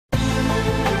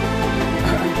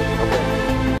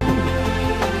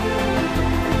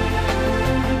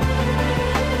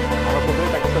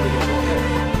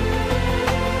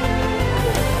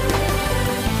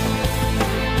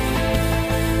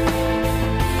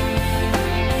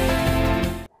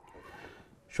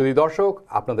শুধু দর্শক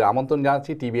আপনাদের আমন্ত্রণ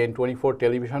জানাচ্ছি টিবিএন 24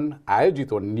 টেলিভিশন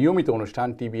আয়োজিত নিয়মিত অনুষ্ঠান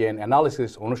টিবিএন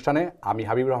অ্যানালিসিস অনুষ্ঠানে। আমি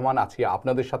হাবিব রহমান আছি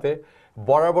আপনাদের সাথে।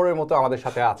 বরাবরের মতো আমাদের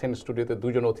সাথে আছেন স্টুডিওতে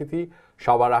দুজন অতিথি।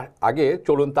 সবার আগে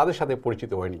চলুন তাদের সাথে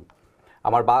পরিচিত হয়ে নিই।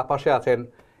 আমার বাঁ পাশে আছেন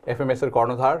এফএমএস এর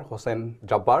কর্ণধার হোসেন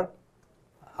জব্বার,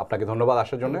 আপনাকে ধন্যবাদ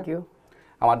আসার জন্য।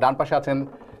 আমার ডান পাশে আছেন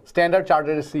স্ট্যান্ডার্ড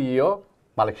চার্টারের সিইও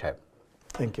মালিক সাহেব।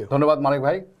 থ্যাংক ইউ, ধন্যবাদ মালিক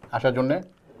ভাই আসার জন্য।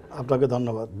 আপনাকে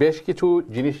ধন্যবাদ। বেশ কিছু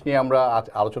জিনিস নিয়ে আমরা আজ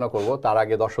আলোচনা করব, তার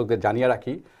আগে দর্শকদের জানিয়ে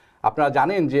রাখি আপনারা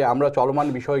জানেন যে আমরা চলমান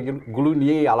বিষয়গুলো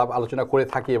নিয়েই আলোচনা করে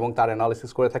থাকি এবং তার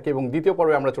অ্যানালিসিস করে থাকি, এবং দ্বিতীয়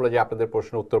পর্বে আমরা চলে যাই আপনাদের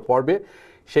প্রশ্ন উত্তর পর্বে।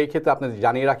 সেই ক্ষেত্রে আপনাদের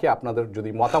জানিয়ে রাখি আপনাদের যদি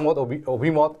মতামত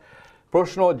অভিমত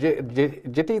প্রশ্ন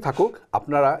যেটাই থাকুক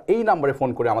আপনারা এই নম্বরে ফোন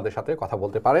করে আমাদের সাথে কথা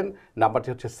বলতে পারেন। নাম্বারটি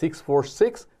হচ্ছে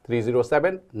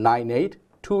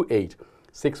 646-307-9828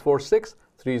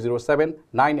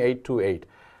 646-307-9828।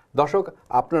 দর্শক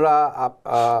আপনারা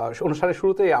অনুষ্ঠানের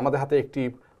শুরুতেই আমাদের হাতে একটি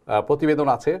প্রতিবেদন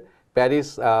আছে প্যারিস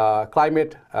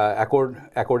ক্লাইমেট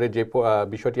অ্যাকর্ডের যে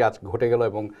বিষয়টি আজ ঘটে গেল,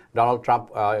 এবং ডোনাল্ড ট্রাম্প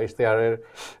ইশতেহারের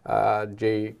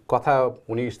যেই কথা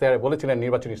উনি ইশতেহারে বলেছিলেন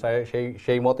নির্বাচনী ইশতেহারে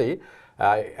সেই মতেই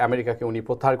আমেরিকাকে উনি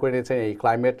প্রত্যাহার করে নিয়েছেন এই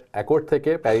ক্লাইমেট অ্যাকর্ড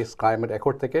থেকে, প্যারিস ক্লাইমেট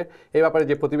অ্যাকর্ড থেকে। এই ব্যাপারে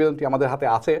যে প্রতিবেদনটি আমাদের হাতে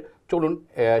আছে চলুন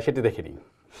সেটি দেখে নিই।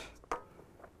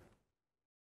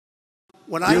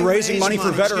 You're raising money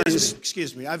for veterans.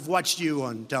 Excuse me, I've watched you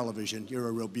on television. You're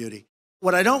a real beauty.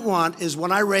 What I don't want is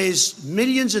when I raise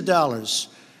millions of dollars,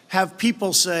 have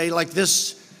people say, like this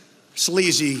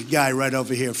sleazy guy right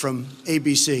over here from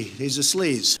ABC, he's a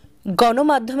sleaze.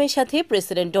 গণমাধ্যমের সাথে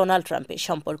president Donald ট্রাম্পের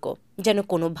সম্পর্ক যেন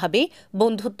কোনোভাবেই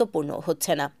বন্ধুত্বপূর্ণ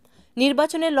হচ্ছে না।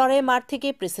 নির্বাচনের লড়াই মাঠ থেকে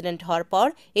প্রেসিডেন্ট হওয়ার পর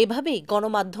এভাবেই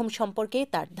গণমাধ্যম সম্পর্কে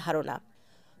তার ধারণা।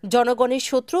 জনগণের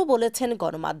শত্রু বলেছেন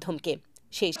গণমাধ্যমকে।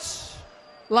 সেই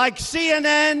Like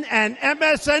CNN and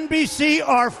MSNBC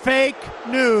are fake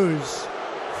news.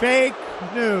 Fake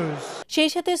news. সেই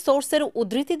সাথে সোর্সের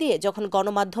উদ্ধৃতি দিয়ে যখন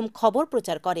গণমাধ্যম খবর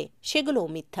প্রচার করে সেগুলোও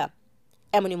মিথ্যা,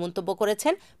 এমনই মন্তব্য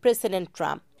করেছেন প্রেসিডেন্ট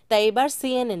ট্রাম্প। তাই এবার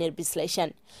CNN এর বিশ্লেষণ,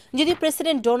 যদি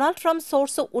প্রেসিডেন্ট ডোনাল্ড ট্রাম্প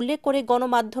সোর্স উল্লেখ করে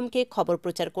গণমাধ্যমকে খবর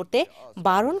প্রচার করতে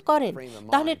বারণ করেন,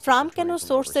 তাহলে ট্রাম্প কেন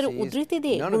সোর্সের উদ্ধৃতি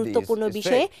দিয়ে গুরুত্বপূর্ণ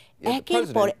বিষয়ে একের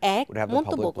পর এক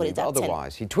মন্তব্য করে যাচ্ছেন?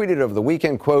 He tweeted over the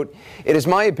weekend, quote, "It is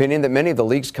my opinion that many of the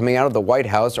leaks coming out of the White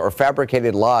House are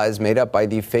fabricated lies made up by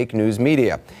the fake news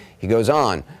media." He goes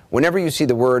on, "Whenever you see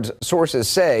the words sources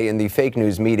say in the fake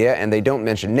news media and they don't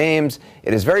mention names,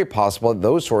 it is very possible that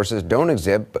those sources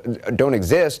don't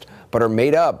exist but are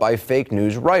made up by fake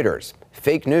news writers.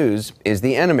 Fake news is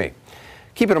the enemy."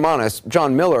 Keeping him honest,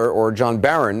 John Miller or John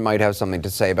Barron might have something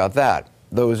to say about that.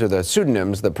 Those are the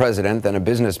pseudonyms the president and a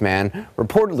businessman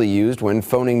reportedly used when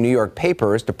phoning New York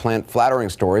papers to plant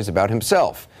flattering stories about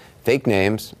himself. Fake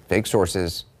names, fake sources,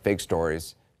 fake stories,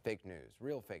 fake news,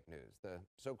 real fake news. The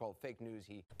so-called fake news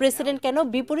he... president কেন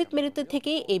বিপরীত মেরুতে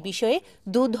থেকে এই বিষয়ে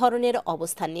দু ধরনের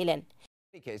অবস্থান নিলেন?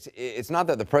 It's not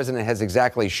that the president has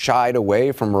exactly shied away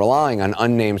from relying on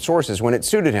unnamed sources when it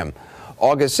suited him.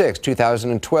 August 6,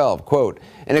 2012, quote,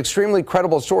 "An extremely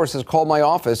credible source has called my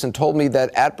office and told me that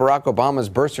at Barack Obama's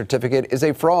birth certificate is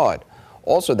a fraud."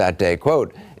 Also that day, quote,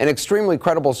 "An extremely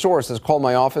credible source has called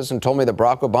my office and told me that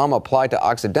Barack Obama applied to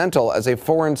Occidental as a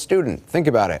foreign student." Think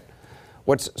about it.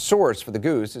 What's source for the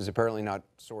goose is apparently not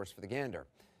source for the gander.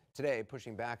 Today,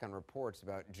 pushing back on reports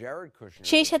about Jared Kushner.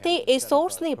 সেই সাথে এই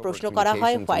source নিয়ে প্রশ্ন করা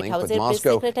হয় white হাউসের press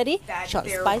secretary শন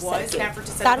স্পাইসারকে।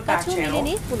 তার কাছেও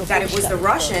মেলেনি কোনো that it was the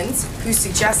Russians who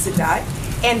suggested that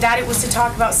and that it was to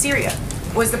talk about Syria.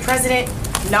 Was the president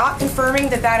not confirming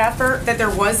that effort, that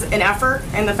there was an effort,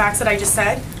 and the facts that I just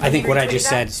said? I think what I just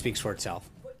said speaks for itself.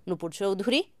 Nupur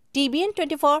Chowdhury, TBN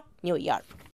 24, new York.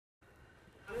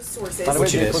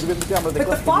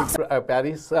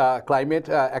 Paris climate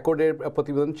অ্যাকর্ডের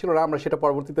প্রতিবেদন ছিল না, আমরা সেটা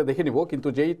পরবর্তীতে দেখে নিব। কিন্তু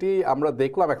যেইটি আমরা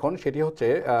দেখলাম এখন সেটি হচ্ছে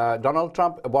ডোনাল্ড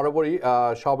ট্রাম্প বরাবরই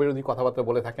স্ববিরোধী কথাবার্তা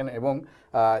বলে থাকেন, এবং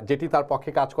যেটি তার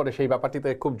পক্ষে কাজ করে সেই ব্যাপারটিতে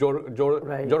খুব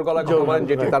জোর গলায় কথা বলেন,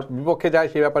 যেটি তার বিপক্ষে যায়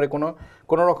সেই ব্যাপারে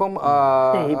কোনো রকম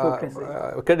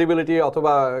ক্রেডিবিলিটি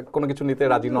অথবা কোনো কিছু নিতে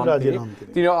রাজি নন।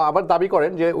 তিনি আবার দাবি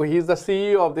করেন যে he is the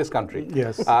CEO of this country.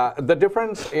 The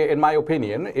difference in my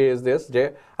opinion is this, যে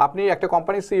আপনি একটা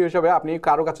কোম্পানির সিইও হিসেবে আপনি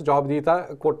কারো কাছে জবাবদিহিতা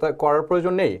করার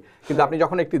প্রয়োজন নেই, কিন্তু আপনি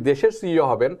যখন একটি দেশের সিইও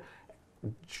হবেন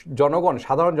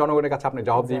সাধারণ জনগণের কাছে আপনি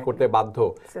জবাবদিহি করতে বাধ্য।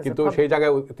 কিন্তু সেই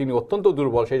জায়গায় তিনি অত্যন্ত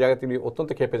দুর্বল, সেই জায়গায় তিনি অত্যন্ত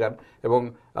খেপে যান, এবং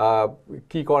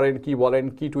কি করেন, কি বলেন,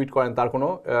 কি টুইট করেন তার কোনো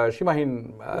সীমাহীন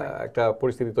একটা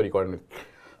পরিস্থিতি তৈরি করেন।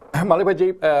 মালিক ভাই, যে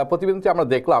প্রতিবেদনটি আমরা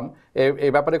দেখলাম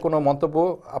এই ব্যাপারে কোনো মন্তব্য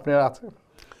আপনার আছে?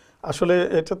 আসলে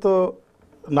এটা তো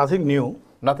নাথিং নিউ,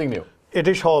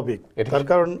 এটাই স্বাভাবিক। তার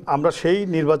কারণ আমরা সেই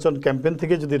নির্বাচন ক্যাম্পেইন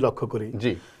থেকে যদি লক্ষ্য করি,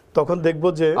 তখন দেখব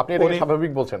যে আপনি এটা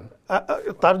স্বাভাবিক বলছেন,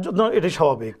 তার জন্য এটি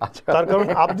স্বাভাবিক। তার কারণ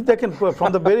আপনি দেখেন from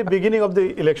the very beginning of the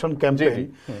election campaign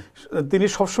তিনি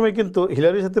সবসময় কিন্তু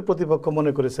হিলারির সাথে প্রতিপক্ষ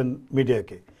মনে করেছেন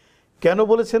মিডিয়াকে। কেন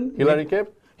বলেছেন?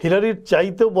 হিলারির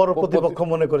চাইতেও বড় প্রতিপক্ষ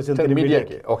মনে করেছেন তিনি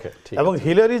মিডিয়াকে। এবং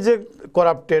হিলারি যে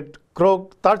করাপ্টেড ক্রোক,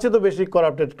 তার চেয়ে তো বেশি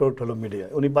করাপ্টেড ক্রোক হলো মিডিয়া।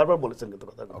 উনি বারবার বলেছেন কিন্তু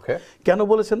কথাটা। কেন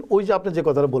বলেছেন? ওই যে আপনি যে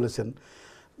কথাটা বলেছেন,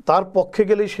 তার পক্ষে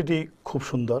গেলেই সেটি খুব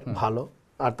সুন্দর ভালো,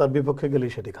 আর তার বিপক্ষে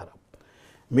গেলেই সেটি খারাপ।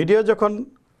 মিডিয়া যখন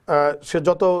সে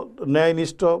যত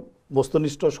ন্যায়নিষ্ঠ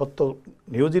বস্তুনিষ্ঠ সত্য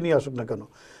নিউজই নিয়ে আসুক না কেন,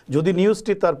 যদি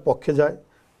নিউজটি তার পক্ষে যায়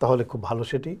তাহলে খুব ভালো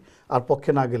সেটি, আর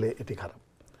পক্ষে না গেলে এটি খারাপ।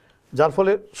 যার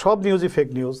ফলে সব নিউজই ফেক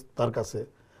নিউজ তার কাছে,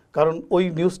 কারণ ওই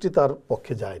নিউজটি তার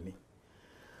পক্ষে যায়নি।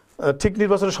 ঠিক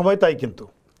নির্বাচনের সময় তাই কিন্তু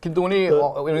কিন্তু উনি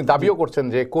দাবিও করছেন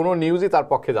যে কোনো নিউজই তার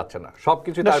পক্ষে যাচ্ছে না,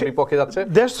 সবকিছু তার বিপক্ষে যাচ্ছে।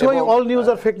 That's why all news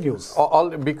R fake news.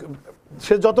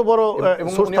 সে যত বড়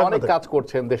উনি অনেক কাজ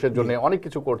করছেন দেশের জন্য, অনেক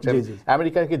কিছু করছেন,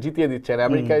 আমেরিকাকে জিতিয়ে দিচ্ছেন।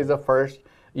 America is the first,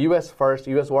 US first,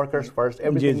 US workers first,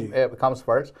 everything comes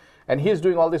first, and he is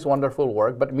doing all this wonderful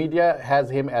work, but media has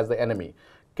him as the enemy.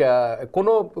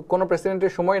 কোনো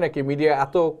প্রেসিডেন্টের সময় নাকি মিডিয়া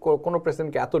কোনো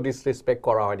প্রেসিডেন্টকে এত ডিসরেসপেক্ট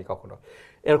করা হয়নি কখনো,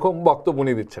 এরকম বক্তব্য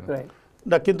উনি দিচ্ছেন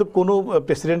না। কিন্তু কোনো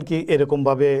প্রেসিডেন্ট কি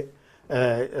এরকমভাবে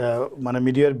মানে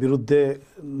মিডিয়ার বিরুদ্ধে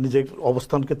নিজের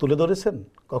অবস্থানকে তুলে ধরেছেন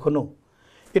কখনো?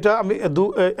 এটা আমি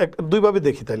দুইভাবে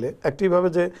দেখি। তাইলে একটিভাবে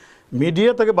যে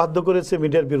মিডিয়া তাকে বাধ্য করেছে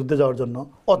মিডিয়ার বিরুদ্ধে যাওয়ার জন্য,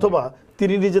 অথবা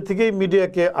তিনি নিজে থেকেই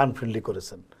মিডিয়াকে আনফ্রেন্ডলি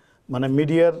করেছেন। মানে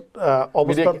মিডিয়ার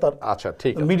অবস্থান তার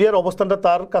মিডিয়ার অবস্থানটা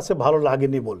তার কাছে ভালো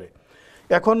লাগেনি বলে।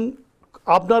 এখন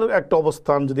আপনার একটা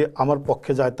অবস্থান যদি আমার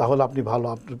পক্ষে যায় তাহলে আপনি ভালো,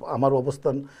 আপনার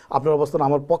অবস্থান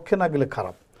আমার পক্ষে না গেলে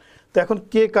খারাপ। তো এখন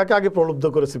কে কাকে আগে প্রলুব্ধ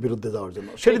করেছে বিরুদ্ধে যাওয়ার জন্য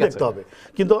সেটি দেখতে হবে।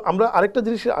 কিন্তু আমরা আরেকটা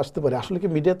জিনিস আসতে পারি, আসলে কি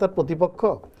মিডিয়া তার প্রতিপক্ষ?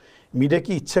 মিডিয়া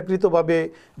কি ইচ্ছাকৃতভাবে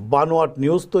বানোয়াট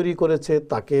নিউজ তৈরি করেছে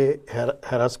তাকে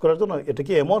হ্যারাস করার জন্য? এটা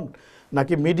কি এমন?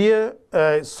 নাকি মিডিয়া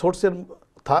সোর্সের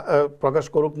প্রকাশ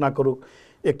করুক না করুক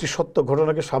একটি সত্য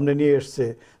ঘটনাকে সামনে নিয়ে এসছে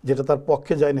যেটা তার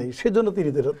পক্ষে যায় নাই, সেজন্য তিনি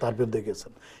তার বিরুদ্ধে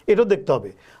গেছেন? এটাও দেখতে হবে।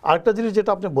 আরেকটা জিনিস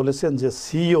যেটা আপনি বলেছেন যে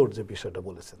সিইওর যে বিষয়টা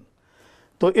বলেছেন,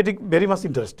 তো এটি ভেরি মাচ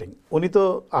ইন্টারেস্টিং। উনি তো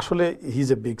আসলে he is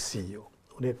a big CEO,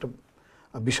 উনি একটা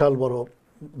বিশাল বড়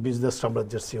বিজনেস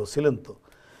সাম্রাজ্যের সিইও ছিলেন।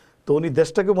 তো উনি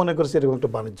দেশটাকে মনে করেছে এরকম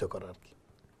একটা বাণিজ্য করা আর কি।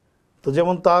 তো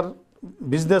যেমন তার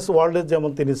বিজনেস ওয়ার্ল্ডের যেমন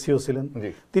তিনি সিইও ছিলেন,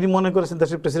 তিনি মনে করেছেন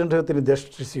দেশের প্রেসিডেন্ট হয়ে তিনি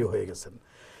দেশটির সিইও হয়ে গেছেন।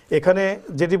 এখানে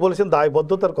যেটি বলেছেন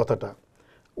দায়বদ্ধতার কথাটা,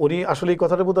 উনি আসলে এই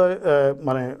কথাটা বোধহয়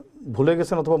মানে ভুলে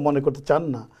গেছেন অথবা মনে করতে চান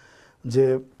না যে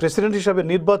প্রেসিডেন্ট হিসাবে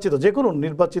নির্বাচিত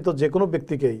যে কোনো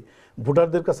ব্যক্তিকেই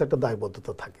ভোটারদের কাছে একটা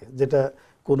দায়বদ্ধতা থাকে, যেটা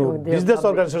কোনো বিজনেস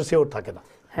অর্গানাইজেশন সিইওর থাকে না।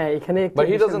 হ্যাঁ, এখানে but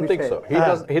he doesn't think so.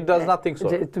 He does not think so.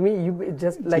 To me, you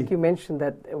just like you mentioned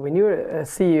that when you're a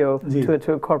CEO to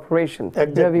a corporation,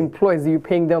 you have employees, you're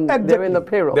paying them, they're in the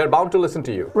payroll. They're bound to listen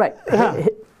to you. Right.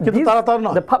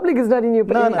 The public is not in your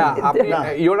payroll.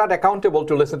 You're not accountable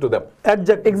to listen to them.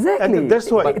 Exactly. That's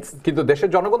why. কিন্তু দেশের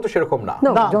জনগণ তো সেরকম না।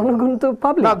 জনগণ তো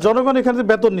public না, জনগণ এখানে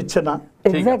বেতন নিচ্ছে না।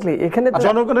 এক্স্যাক্টলি, এখানে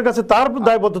জনগণের কাছে তার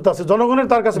দায়বদ্ধতা আছে, জনগণের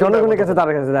কাছে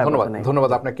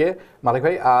ধন্যবাদ আপনাকে মালিক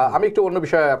ভাই। আমি একটু অন্য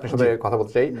বিষয়ে আপনার সাথে কথা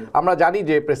বলতে চাই। আমরা জানি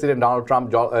যে প্রেসিডেন্ট ডোনাল্ড ট্রাম্প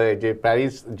যে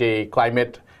প্যারিস যে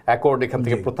ক্লাইমেট অ্যাকর্ড এখান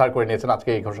থেকে প্রত্যাহার করে নিয়েছেন, আজকে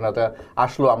এই ঘোষণাটা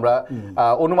আসলো, আমরা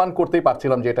অনুমান করতেই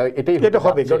পারছিলাম যে এটাই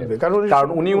হবে, কারণ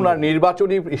উনি ওনার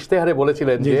নির্বাচনী ইশতেহারে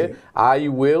বলেছিলেন যে I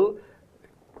will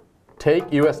take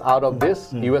US out of this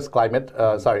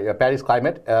Paris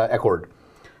climate accord.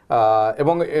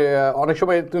 এবং অনেক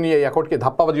সময় তিনি এই অ্যাকর্ডকে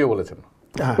ধাপ্পাবাজিও বলেছেন,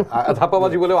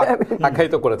 ধাপ্পাবাজি বলেও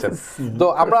আখ্যায়িত করেছেন। তো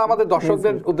আমরা আমাদের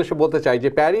দর্শকদের উদ্দেশ্যে বলতে চাই যে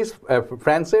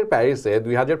ফ্রান্সের প্যারিসে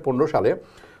 2015 সালে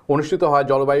অনুষ্ঠিত হয়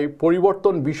জলবায়ু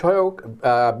পরিবর্তন বিষয়ক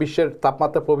বিশ্বের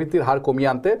তাপমাত্রা প্রবৃদ্ধির হার কমিয়ে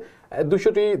আনতে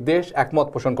 200টি দেশ একমত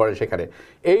পোষণ করে। সেখানে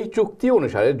এই চুক্তি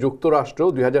অনুসারে যুক্তরাষ্ট্র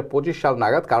 2025 সাল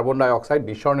নাগাদ কার্বন ডাই অক্সাইড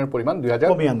নিঃসরণের পরিমাণ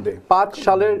 2005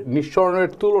 সালের নিঃসরণের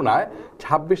তুলনায়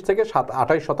 26 থেকে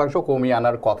 28% কমিয়ে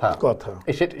আনার কথা।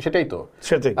 সেটাই তো।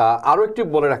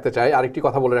 আরেকটি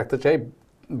কথা বলে রাখতে চাই,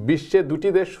 বিশ্বে দুটি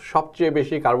দেশ সবচেয়ে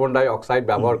বেশি কার্বন ডাই অক্সাইড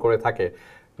ব্যবহার করে থাকে।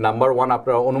 নাম্বার 1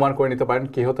 আপনারা অনুমান করে নিতে পারেন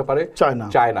কি হতে পারে?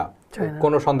 চায়না,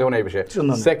 কোনো সন্দেহ নেই বিষয়ে।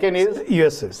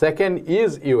 Second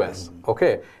is US. ওকে,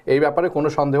 এই ব্যাপারে কোনো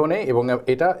সন্দেহ নেই এবং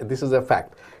এটা দিস ইজ এ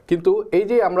ফ্যাক্ট। কিন্তু এই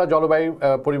যে আমরা জলবায়ু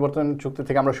পরিবর্তন চুক্তি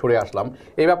থেকে আমরা সরে আসলাম,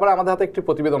 এই ব্যাপারে আমাদের হাতে একটি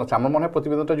প্রতিবেদন আছে। আমার মনে হয়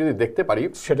প্রতিবেদনটা যদি দেখতে পারি,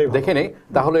 দেখে নেই,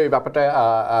 তাহলে এই ব্যাপারটা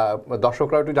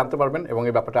দর্শকরা একটু জানতে পারবেন এবং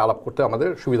এই ব্যাপারটা আলাপ করতে আমাদের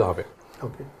সুবিধা হবে।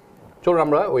 চলুন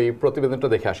আমরা ওই প্রতিবেদনটা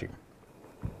দেখে আসি।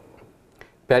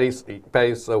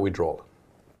 Paris withdrawal.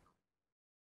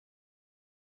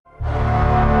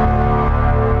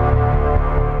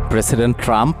 President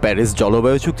Trump Paris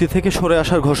জলবায়ু চুক্তি থেকে সরে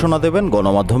আসার ঘোষণা দেবেন,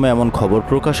 গণমাধ্যমে এমন খবর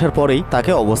প্রকাশের পরেই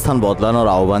তাকে অবস্থান বদলানোর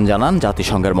আহ্বান জানান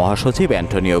জাতিসংঘের মহাসচিব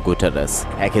অ্যান্টোনিও গুটেরেস।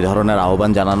 একই ধরনের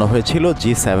আহ্বান জানানো হয়েছিল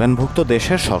G7ভুক্ত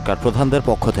দেশের সরকার প্রধানদের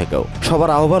পক্ষ থেকেও।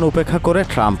 সবার আহ্বান উপেক্ষা করে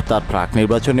ট্রাম্প তার প্রাক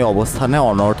নির্বাচনী অবস্থানে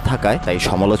অনড় থাকায় তাই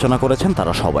সমালোচনা করেছেন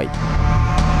তারা সবাই।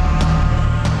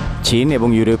 চীন এবং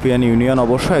ইউরোপিয়ান ইউনিয়ন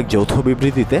অবশ্য এক যৌথ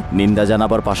বিবৃতিতে নিন্দা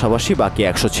জানাবার পাশাপাশি বাকি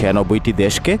 196টি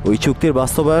দেশকে ওই চুক্তির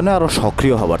বাস্তবায়নে আরও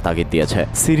সক্রিয় হবার তাগিদ দিয়েছে।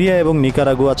 সিরিয়া এবং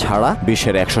নিকারাগুয়া ছাড়া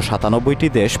বিশ্বের 197টি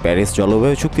দেশ প্যারিস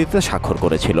জলবায়ু চুক্তিতে স্বাক্ষর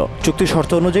করেছিল। চুক্তি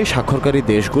শর্ত অনুযায়ী স্বাক্ষরকারী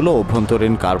দেশগুলো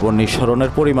অভ্যন্তরীণ কার্বন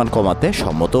নিঃসরণের পরিমাণ কমাতে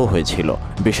সম্মতও হয়েছিল।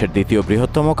 বিশ্বের দ্বিতীয়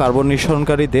বৃহত্তম কার্বন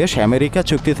নিঃসরণকারী দেশ আমেরিকা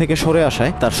চুক্তি থেকে সরে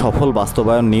আসায় তার সফল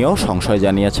বাস্তবায়ন নিয়েও সংশয়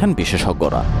জানিয়েছেন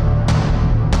বিশেষজ্ঞরা।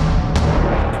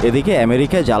 এদিকে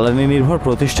আমেরিকায় জ্বালানি নির্ভর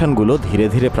প্রতিষ্ঠানগুলো ধীরে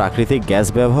ধীরে প্রাকৃতিক গ্যাস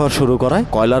ব্যবহার শুরু করায়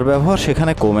কয়লার ব্যবহার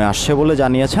সেখানে কমে আসছে বলে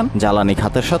জানিয়েছেন জ্বালানি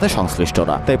খাতের সাথে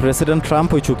সংশ্লিষ্টরা। তাই প্রেসিডেন্ট ট্রাম্প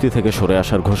ওই চুক্তি থেকে সরে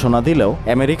আসার ঘোষণা দিলেও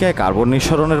আমেরিকায় কার্বন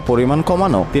নিঃসরণের পরিমাণ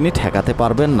কমানো তিনি ঠেকাতে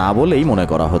পারবেন না বলেই মনে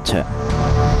করা হচ্ছে।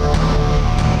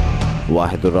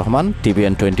 Wahidur Rahman,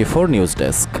 TBN 24 news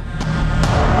desk.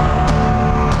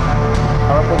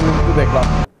 দেখলাম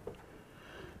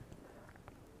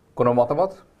কোনো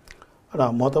মতামত? না,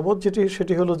 মতামত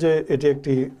সেটি হলো যে এটি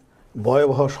একটি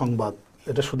ভয়াবহ সংবাদ।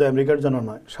 এটা শুধু আমেরিকার জন্য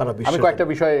নয়, সারা বিশ্বে। আমি কয়েকটা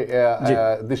বিষয়ে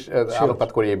আলোকপাত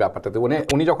করি এই ব্যাপারটাতে।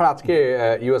 উনি যখন আজকে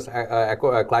US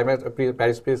climate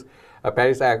Paris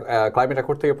climate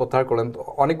accord থেকে প্রত্যাহার করলেন,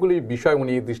 অনেকগুলি বিষয়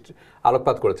উনি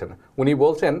আলোকপাত করেছেন। উনি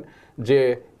বলছেন যে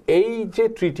এই যে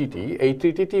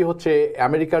ট্রিটিটি হচ্ছে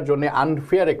আমেরিকার জন্য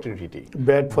আনফেয়ার একটি ট্রিটি,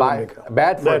 ব্যাড ফর আমেরিকা।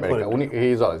 উনি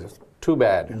টু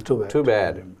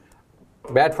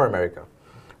ব্যাড ফর আমেরিকা।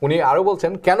 উনি আরও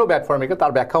বলছেন কেন ব্যাড ফর আমেরিকা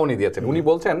তার ব্যাখ্যা উনি দিয়েছেন। উনি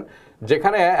বলছেন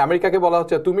যেখানে আমেরিকাকে বলা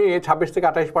হচ্ছে তুমি 26 থেকে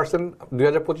 28%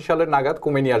 2025 সালের নাগাদ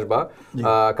কমে নিয়ে আসবা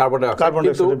কার্বন ডাইঅক্সাইড,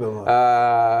 কিন্তু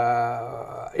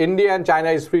India and China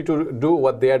is free to do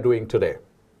what they are doing today,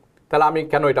 তাহলে আমি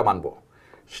কেন এটা মানবো?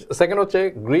 সেকেন্ড হচ্ছে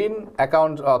গ্রিন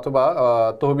অ্যাকাউন্ট অথবা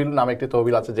তহবিল নামে একটি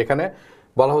তহবিল আছে, যেখানে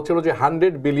বলা হচ্ছিল যে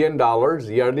 $100 বিলিয়ন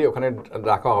ইয়ারলি ওখানে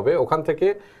রাখা হবে। ওখান থেকে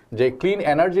যে ক্লিন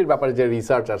এনার্জির ব্যাপারে যে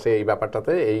রিসার্চ আছে এই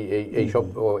ব্যাপারটাতে এই সব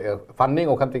ফান্ডিং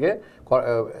ওখান থেকে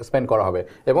স্পেন্ড করা হবে,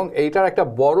 এবং এইটার একটা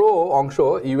বড় অংশ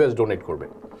ইউএস ডোনেট করবে।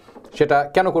 সেটা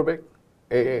কেন করবে,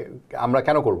 আমরা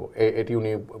কেন করব, এটি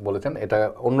উনি বলেছেন। এটা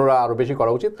অন্যরা আরও বেশি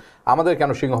করা উচিত, আমাদের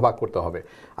কেন সিংহভাগ করতে হবে?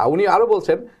 আর উনি আরও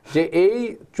বলছেন যে এই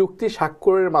চুক্তি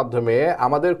স্বাক্ষরের মাধ্যমে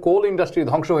আমাদের কোল ইন্ডাস্ট্রি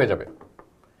ধ্বংস হয়ে যাবে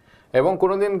এবং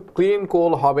কোনোদিন ক্লিন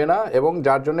কোল হবে না, এবং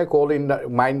যার জন্য কোল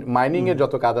মাইনিং এর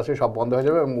যত কাজ আছে সব বন্ধ হয়ে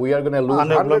যাবে, এবং we are gonna loose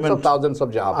hundreds of thousands of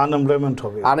jobs.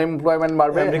 Unemployment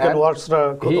বাড়বে,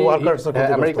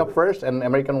 America first and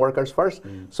American workers first.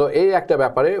 So এই একটা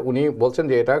ব্যাপারে উনি বলছেন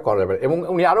যে এটা করা যাবে। এবং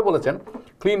উনি আরও বলেছেন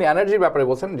ক্লিন এনার্জির ব্যাপারে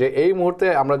বলছেন যে এই মুহূর্তে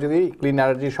আমরা যদি ক্লিন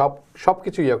এনার্জি সব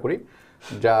কিছু করি,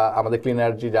 যা আমাদের ক্লিন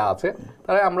এনার্জি যা আছে,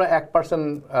 তাহলে আমরা 1%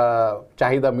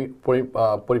 চাহিদা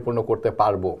পরিপূর্ণ করতে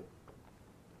পারবো।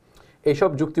 এইসব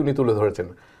যুক্তি উনি তুলে ধরেছেন।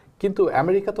 কিন্তু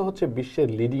আমেরিকা তো হচ্ছে বিশ্বের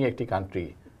লিডিং একটি country,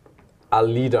 a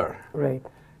leader.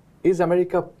 Is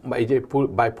America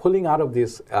by pulling out of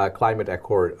this climate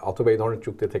accord অথবা এই ধরনের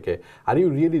চুক্তি থেকে, are you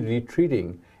really retreating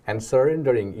and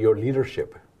সারেন্ডারিং your leadership?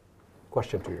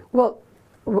 Question to you. Well,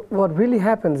 what really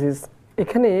happens is,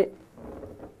 এখানে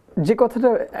যে কথাটা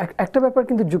একটা ব্যাপার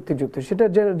কিন্তু যুক্তি সেটা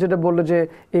যেটা বললো যে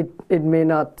ইট মে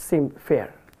নট সিম ফেয়ার,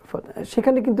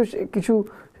 সেখানে কিন্তু কিছু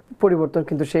পরিবর্তন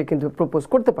কিন্তু সে কিন্তু প্রপোজ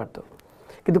করতে পারতো।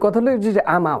 কিন্তু কথা হলো যে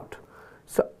I am out.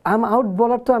 So I am out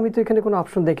বলার তো আমি তো এখানে কোনো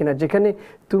অপশন দেখি না, যেখানে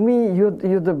তুমি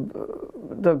you the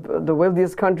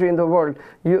ওয়েলথিয়েস্ট country in the world,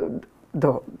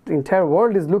 the entire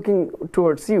world is looking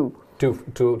towards you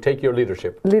to take your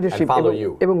leadership and follow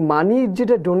you. এবং মানি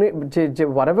যেটা ডোনেট যে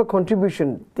whatever contribution,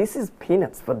 this is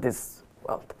peanuts for this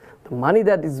wealth. The money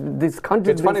that is this country.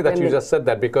 It's funny that you just said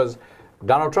that, because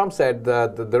Donald Trump said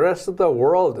that the rest of the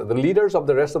world, the leaders of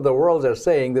the rest of the world are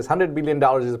saying this $100 billion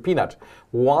is a peanut,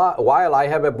 while I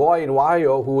have a boy in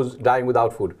Ohio who's dying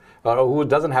without food, or who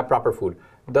doesn't have proper food.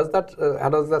 How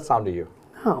does that sound to you?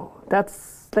 No, that's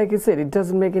like you said, it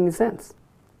doesn't make any sense.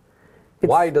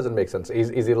 Why it doesn't make sense?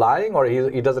 Is he lying, or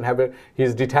he doesn't have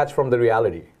he's detached from the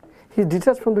reality? He's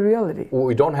detached from the reality.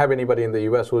 We don't have anybody in the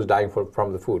US who's dying from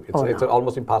the food. It's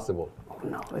almost impossible.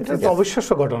 No,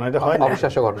 অবিশ্বাস্য ঘটনা, এটা হয় না।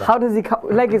 অবিশ্বাস্য ঘটনা। How does he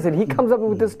like I said, he comes up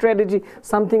with a strategy,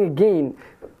 something again,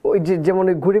 ওই যেমন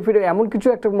ঘুরে ফিরে এমন কিছু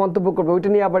একটা মন্তব্য করবে, ওইটা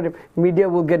নিয়ে আবার media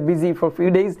will get busy for few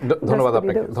days.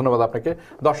 ধন্যবাদ আপনাকে।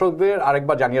 দর্শকদের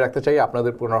আরেকবার জানিয়ে রাখতে চাই,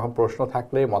 আপনাদের কোনো রকম প্রশ্ন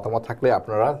থাকলে, মতামত থাকলে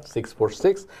আপনারা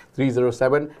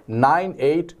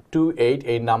 646-307-9828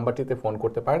 এই নাম্বারটিতে ফোন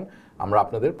করতে পারেন। আমরা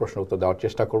আপনাদের প্রশ্ন উত্তর দেওয়ার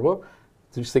চেষ্টা করব।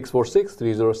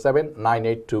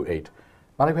 646-307-9828।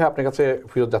 মানিক ভাই, আপনার কাছে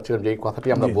ফিরত যাচ্ছিলাম যে এই কথাটি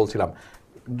আমরা বলছিলাম।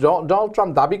 ডোনাল্ড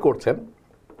ট্রাম্প দাবি করছেন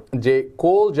যে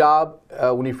কোল জব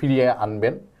উনি ফিরিয়ে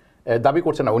আনবেন, দাবি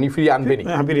করছেন না, উনি ফিরিয়ে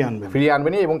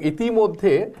আনবেনই এবং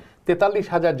ইতিমধ্যে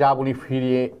 43,000 জব উনি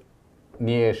ফিরিয়ে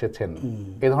নিয়ে এসেছেন।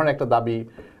 এ ধরনের একটা দাবি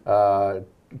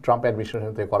ট্রাম্প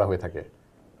অ্যাডমিনিস্ট্রেশন থেকে করা হয়ে থাকে।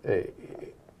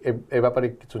 এ ব্যাপারে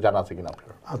কিছু জানা আছে কিনা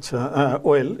আপনার? আচ্ছা,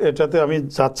 ওয়েল, এটাতে আমি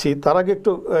যাচ্ছি। তার আগে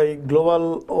একটু এই গ্লোবাল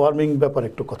ওয়ার্মিং ব্যাপারে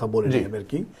একটু কথা বলে নিই আর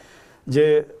কি, যে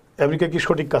আমেরিকা কি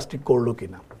সঠিক কাজটি করলো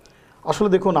কিনা। আসলে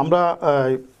দেখুন, আমরা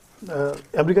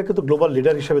আমেরিকাকে তো গ্লোবাল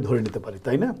লিডার হিসেবে ধরে নিতে পারি,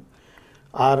 তাই না?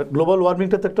 আর গ্লোবাল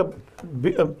ওয়ার্মিংটা তো একটা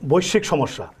বৈশ্বিক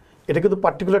সমস্যা, এটা কিন্তু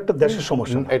পার্টিকুলার একটা দেশের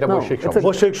সমস্যা, এটা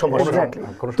বৈশ্বিক সমস্যা।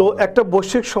 তো একটা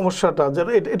বৈশ্বিক সমস্যাটা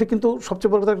এটা কিন্তু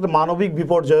সবচেয়ে বড় কথা একটা মানবিক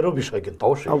বিপর্যয়েরও বিষয়, কিন্তু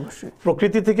অবশ্যই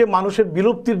প্রকৃতি থেকে মানুষের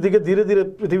বিলুপ্তির দিকে ধীরে ধীরে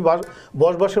পৃথিবী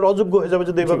বসবাসের অযোগ্য হয়ে যাবে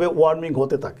যদি এইভাবে ওয়ার্মিং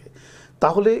হতে থাকে।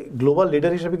 তাহলে গ্লোবাল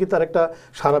লিডার হিসেবে কি তার একটা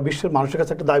সারা বিশ্বের মানুষের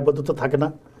কাছে একটা দায়বদ্ধতা থাকে না?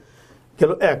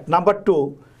 গেল এক। Number two,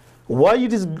 why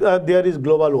it is there is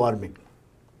global warming?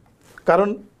 কারণ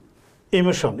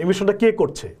ইমিশনটা কে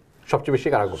করছে? সবচেয়ে বেশি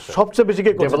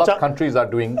কে করছে?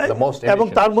 এবং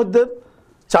তার মধ্যে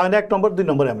চায়না 1 নম্বর, 2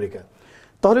 নম্বর আমেরিকা।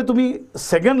 তাহলে তুমি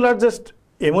সেকেন্ড লার্জেস্ট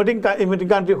ইমিটিং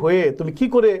কান্ট্রি হয়ে তুমি কি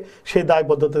করে সেই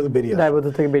দায়বদ্ধতা থেকে বেরিয়ে আসবে?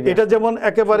 এটা যেমন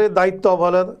একেবারে দায়িত্ব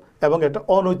অবহেলার এবং একটা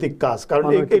অনৈতিক কাজ, কারণ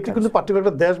এটি কিন্তু পার্টিকুলার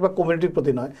একটা দেশ বা কমিউনিটির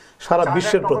প্রতি নয়, সারা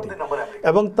বিশ্বের প্রতি।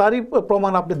 এবং তারই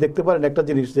প্রমাণ আপনি দেখতে পারেন একটা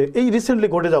জিনিস, যে এই রিসেন্টলি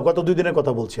ঘটে যাওয়া গত 2 দিনের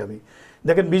কথা বলছি আমি,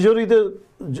 দেখেন বিজয়ীতে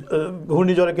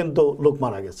ঘূর্ণিঝড়ে কিন্তু লোক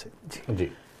মারা গেছে।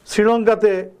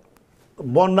 শ্রীলঙ্কাতে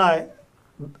বন্যায়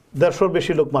 150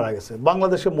 বেশি লোক মারা গেছে।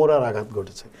 বাংলাদেশে মোরার আঘাত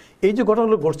ঘটেছে। এই যে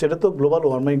ঘটনাগুলো ঘটছে, এটা তো গ্লোবাল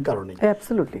ওয়ার্মিং কারণে,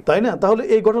 তাই না? তাহলে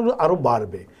এই ঘটনাগুলো আরো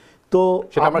বাড়বে। তো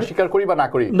সেটা আমরা স্বীকার করি বা না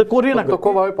করি,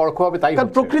 পরোক্ষভাবে তাই,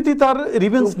 কারণ প্রকৃতি তার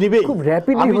রিভেঞ্জ নিবেই।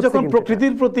 আমি যখন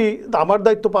প্রকৃতির প্রতি আমার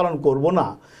দায়িত্ব পালন করব না,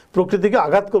 প্রকৃতিকে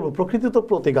আঘাত করব, প্রকৃতি তো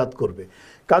প্রতিঘাত করবে।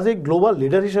 কাজে গ্লোবাল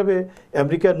লিডার হিসেবে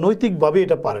আমেরিকা নৈতিকভাবে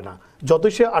এটা পারে না।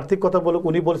 যতই সে আর্থিক কথা বলুক,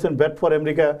 উনি বলেছেন ব্যাড ফর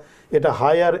আমেরিকা, এটা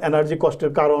হায়ার এনার্জি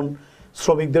কস্টের কারণ,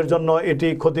 শ্রমিকদের জন্য এটি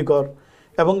ক্ষতিকর।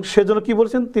 এবং সেজন্য কি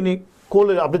বলেছেন তিনি,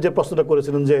 কোলের, আপনি যে প্রশ্নটা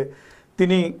করেছিলেন যে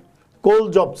তিনি কোল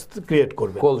জবস ক্রিয়েট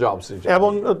করবে,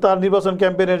 এবং তার নির্বাচন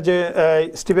ক্যাম্পেইনের যে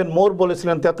স্টিভেন মোর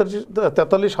বলেছিলেন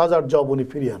 43,000 জব উনি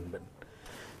ফিরিয়ে আনবেন।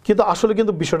 কিন্তু আসলে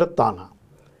কিন্তু বিষয়টা তা না।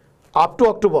 আপ টু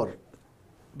অক্টোবর,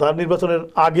 তার নির্বাচনের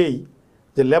আগেই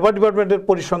যে লেবার ডিপার্টমেন্টের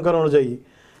পরিসংখ্যান অনুযায়ী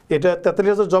এটা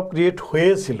 43,000 জব ক্রিয়েট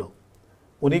হয়েছিল।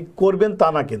 উনি করবেন তা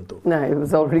না, কিন্তু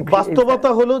বাস্তবতা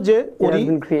হলো যে উনি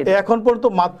এখন পর্যন্ত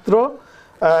মাত্র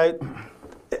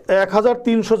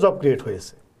 1,300 জব ক্রিয়েট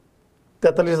হয়েছে।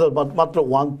 43,000 মাত্র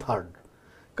 1/3।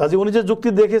 কাজে উনি যে যুক্তি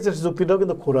দেখেছেন, সে যুক্তিটাও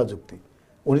কিন্তু খোরা যুক্তি।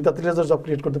 উনি 43,000 জব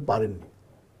ক্রিয়েট করতে পারেননি।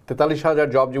 43,000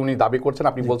 জব যে উনি দাবি করছেন,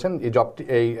 আপনি বলছেন এই জবটি,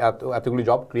 এই এতগুলি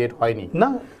জব ক্রিয়েট হয়নি না,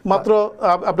 মাত্র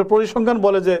আপনার পরিসংখ্যান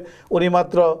বলে যে উনি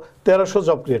মাত্র 1300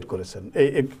 জব ক্রিয়েট করেছেন।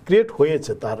 এই ক্রিয়েট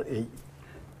হয়েছে তার এই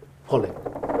ফলে।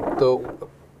 তো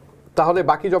তাহলে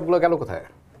বাকি জবগুলো গেল কোথায়?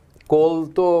 কোল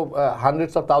তো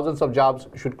hundreds of thousands of jobs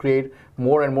should create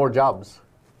more and more jobs,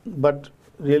 but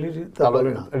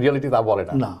reality তা বলে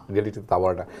না।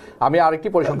 আমি আরেকটি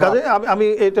পরিসংখ্যান, আমি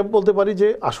এটা বলতে পারি যে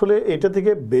আসলে এটা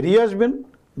থেকে বেরিয়ে আসবেন,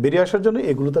 বেরিয়ে আসার জন্য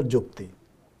এগুলো তার যুক্তি।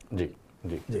 জি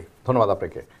জি জি, ধন্যবাদ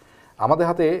আপনাকে। আমাদের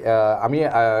হাতে আমি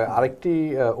আরেকটি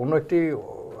অন্য একটি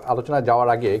আলোচনায় যাওয়ার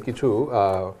আগে কিছু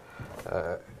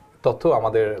তথ্য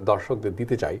আমাদের দর্শকদের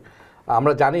দিতে চাই।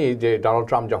 আমরা জানি যে ডোনাল্ড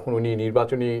ট্রাম্প যখন উনি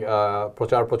নির্বাচনী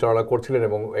প্রচারণা করছিলেন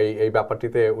এবং এই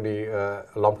ব্যাপারটিতে উনি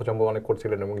লম্ফচম্ব অনেক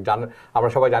করছিলেন, এবং আমরা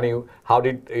সবাই জানি হাউ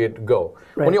ডিড ইট গো।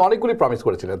 উনি অনেকগুলি প্রমিস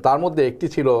করেছিলেন, তার মধ্যে একটি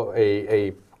ছিল এই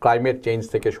ক্লাইমেট চেঞ্জ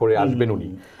থেকে সরে আসবেন উনি।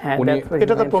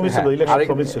 এটা তো প্রমিস ছিল, ইলেকশন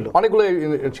প্রমিস ছিল, অনেকগুলো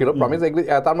ছিল প্রমিস।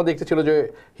 তার মধ্যে একটি ছিল যে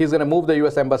he is gonna move the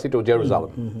US embassy to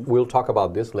Jerusalem. We'll talk about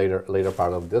this later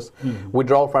part of this.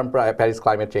 Withdrawal from Paris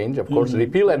climate change, of course,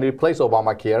 repeal and replace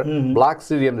Obamacare, black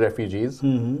Syrian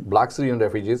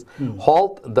refugees,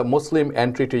 halt the Muslim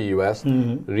entry to US,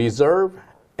 reserve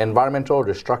environmental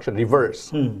destruction, reverse,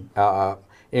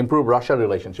 improve Russia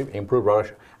relationship,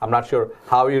 I'm not sure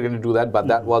how you're going to do that, but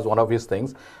that was one of his things.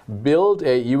 Build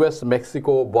a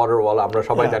US-Mexico border wall, আমরা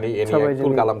সবাই জানি এ নিয়ে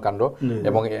কুল কালাম কাণ্ড,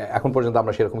 এবং এখন পর্যন্ত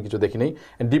আমরা সেরকম কিছু দেখি নাই।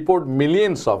 And deport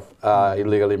millions of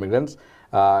illegal immigrants.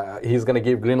 He's going to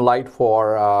give green light for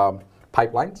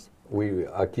pipelines,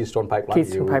 Keystone Pipeline,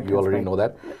 you already know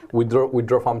that.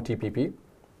 Withdraw from TPP.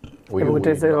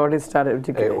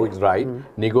 Right.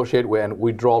 Negotiate and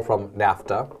withdrawal from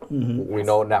NAFTA. We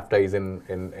know NAFTA is in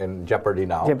jeopardy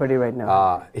now. Right now.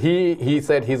 He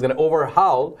said he's going to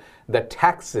overhaul the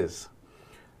taxes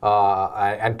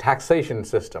and taxation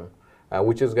system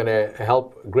which is going to help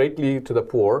greatly to the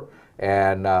poor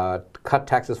and cut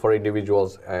taxes for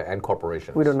individuals and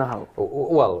corporations. We don't know how.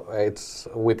 Well, it's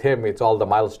with him, it's all the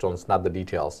milestones, not the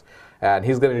details. And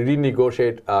he's going to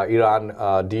renegotiate Iran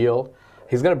deal.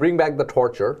 He's going to bring back the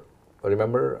torture.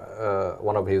 Remember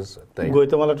one of his things?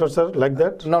 Guatemala torture, like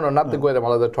that? No, not the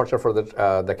Guatemala, the torture for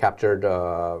the captured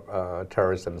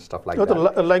terrorists and stuff like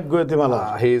that. Like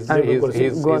Guatemala. He's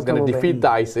going to defeat the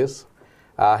ISIS.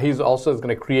 He's also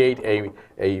going to create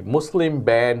a Muslim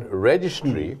ban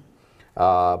registry.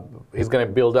 He's going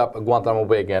to build up Guantanamo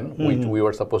Bay again, which we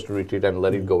were supposed to retreat and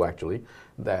let it go, actually,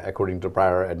 according to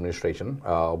prior administration,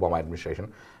 Obama administration,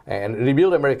 and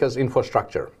rebuild America's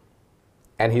infrastructure.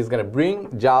 And he's going to bring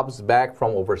jobs back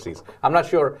from overseas. I'm not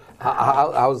sure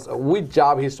which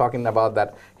job he's talking about that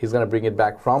he's going to bring it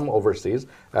back from overseas.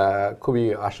 খুবই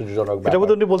আশ্চর্যজনক ব্যাপার। এটা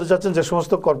বোধহয় উনি বলতে চাচ্ছেন যে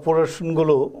সমস্ত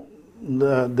কর্পোরেশনগুলো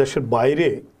দেশের বাইরে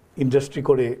ইন্ডাস্ট্রি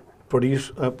করে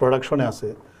প্রোডাকশনে আছে,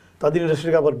 তাদের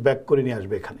ইন্ডাস্ট্রিকে আবার ব্যাক করে নিয়ে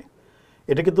আসবে এখানে।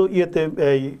 এটা কিন্তু ইয়েতে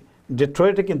এই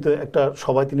ডেট্রয়েটে কিন্তু একটা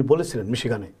সবাই তিনি বলেছিলেন,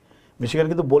 মিশিগানে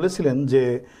কিন্তু বলেছিলেন যে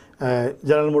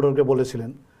জেনারেল মোটরকে বলেছিলেন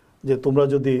যে তোমরা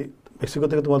যদি মেক্সিকো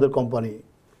থেকে তোমাদের কোম্পানি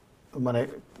মানে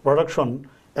প্রোডাকশন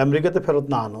আমেরিকাতে ফেরত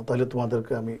না আনো তাহলে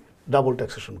তোমাদেরকে আমি ডাবল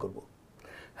ট্যাক্সেশন করব।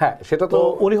 হ্যাঁ, সেটা তো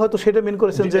উনি হয়তো সেটা মিন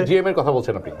করেছেন যে জিএম এর কথা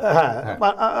বলছেন আপনি। হ্যাঁ,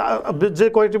 যে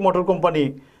কয়েকটি মোটর কোম্পানি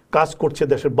কাজ করছে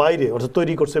দেশের বাইরে, অর্থাৎ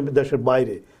তৈরি করছে দেশের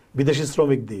বাইরে বিদেশি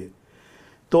শ্রমিক দিয়ে,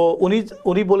 তো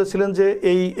উনি বলেছিলেন যে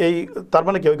এই তার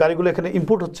মানে কি ওই গাড়িগুলো এখানে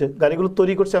ইম্পোর্ট হচ্ছে, গাড়িগুলো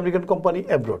তৈরি করছে আমেরিকান কোম্পানি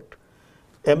অ্যাব্রড,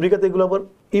 আমেরিকাতে এগুলো আবার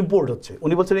ইম্পোর্ট হচ্ছে।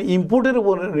 উনি বলছেন ইম্পোর্টের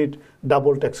উপর উনি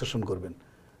ডাবল ট্যাক্সেশন করবেন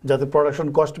যাতে প্রোডাকশন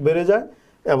কস্ট বেড়ে যায়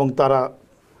এবং তারা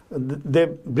দে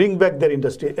bring back there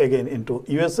industry again into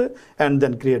USA and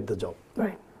then create the job.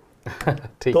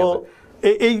 ঠিক তো আছে,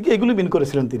 এইগুলি মিন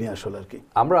করেছিলেন তিনি আসলে আর কি।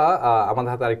 আমরা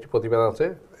আমাদের হাতে আরেকটি প্রতিবেদন আছে,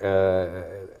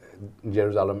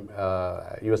 Jerusalem,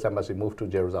 US embassy move to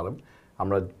Jerusalem.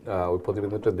 আমরা ওই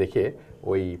প্রতিবেদনটা দেখে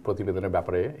ওই প্রতিবেদনের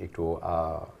ব্যাপারে একটু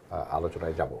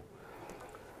আলোচনায় যাব।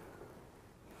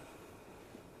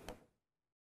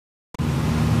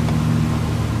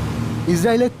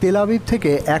 ইসরায়েলের তেল আবিব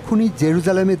থেকে এখনই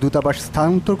জেরুজালেমে দূতাবাস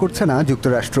স্থানান্তর করছে না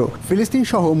যুক্তরাষ্ট্র। ফিলিস্তিন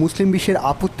সহ মুসলিম বিশ্বের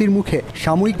আপত্তির মুখে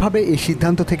সাময়িকভাবে এই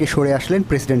সিদ্ধান্ত থেকে সরে আসলেন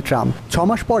প্রেসিডেন্ট ট্রাম্প। 6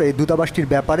 মাস পরে দূতাবাসটির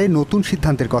ব্যাপারে নতুন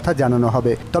সিদ্ধান্তের কথা জানানো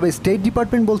হবে। তবে স্টেট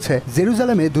ডিপার্টমেন্ট বলছে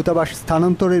জেরুজালেমে দূতাবাস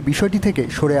স্থানান্তরের বিষয়টি থেকে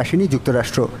সরে আসেনি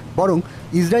যুক্তরাষ্ট্র, বরং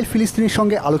ইসরায়েল ফিলিস্তিনের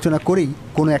সঙ্গে আলোচনা করেই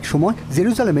কোনো এক সময়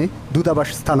জেরুজালেমে দূতাবাস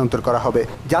স্থানান্তর করা হবে।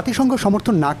 জাতিসংঘ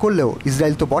সমর্থন না করলেও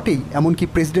ইসরায়েল তো বটেই, এমনকি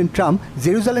প্রেসিডেন্ট ট্রাম্প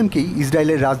জেরুজালেমকেই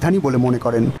ইসরায়েলের রাজধানী বলে মনে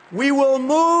করেন। We will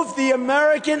move the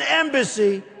American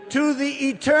embassy to the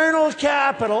eternal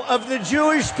capital of the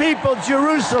Jewish people,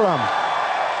 Jerusalem.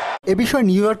 এ বিষয়ে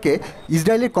নিউ ইয়র্কে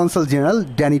ইসরায়েলের কনসাল জেনারেল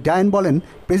ড্যানি ডায়েন বলেন,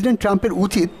 প্রেসিডেন্ট ট্রাম্পের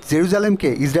উচিত জেরুজালেমকে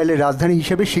ইসরায়েলের রাজধানী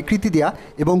হিসেবে স্বীকৃতি দেওয়া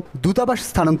এবং দূতাবাস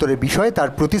স্থানান্তরের বিষয়ে তার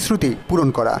প্রতিশ্রুতি পূরণ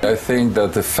করা। I think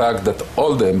that the fact that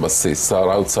all the embassies are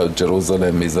outside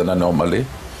Jerusalem is an anomaly,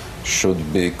 should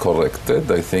be corrected.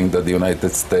 I think that the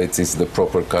United States is the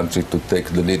proper country to take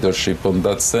the leadership on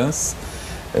that sense.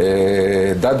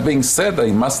 That being said,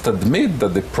 I must admit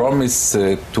that the promise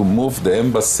to move the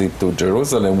embassy to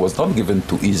Jerusalem was not given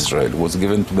to Israel, it was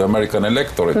given to the American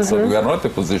electorate, so we are not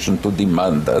in a position to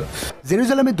demand that.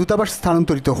 জেরুজালেমে দূতাবাস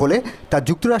স্থানান্তরিত হলে তা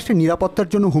যুক্তরাষ্ট্রের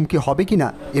নিরাপত্তার জন্য হুমকি হবে কিনা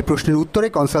এই প্রশ্নের উত্তরে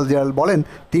কনসাল জেনারেল বলেন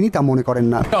তিনি তা মনে করেন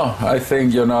না। No, I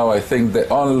think the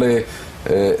only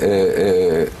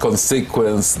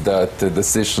consequence that the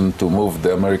decision to move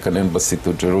the American embassy to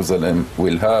Jerusalem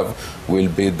will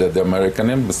be that the American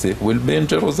embassy will be in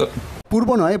Jerusalem. পূর্ব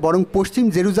নয় বরং পশ্চিম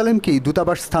জেরুজালেমকেই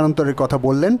দূতাবাস স্থানান্তরের কথা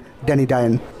বললেন ড্যানি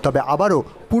ডায়েন। তবে আবারও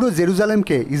পুরো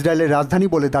জেরুজালেমকে ইসরায়েলের রাজধানী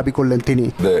বলে দাবি করলেন তিনি।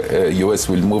 The US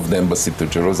will move the embassy to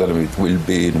Jerusalem. It will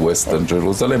be in Western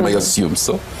Jerusalem, I assume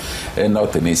so, and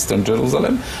not in Eastern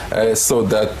Jerusalem. So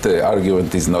that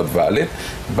argument is not valid.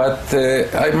 But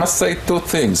I must say two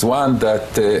things. One, that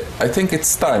I think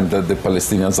it's time that the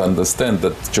Palestinians understand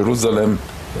that Jerusalem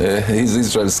is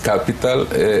Israel's capital.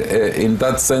 In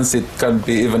that sense, it can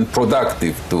be even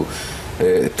productive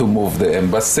to move the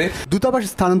embassy. দূতাবাস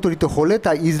স্থানান্তরিত হলে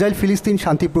তা Israel ফিলিস্তিন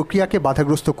শান্তি প্রক্রিয়াকে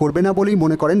বাধাগ্রস্ত করবে না বলেই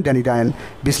মনে করেন ড্যানি ডায়েন।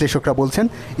 বিশ্লেষকরা বলছেন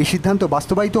এই সিদ্ধান্ত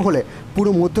বাস্তবায়িত হলে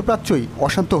পুরো মধ্যপ্রাচ্যই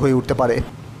অশান্ত হয়ে উঠতে পারে।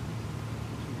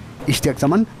 ইশতিয়াক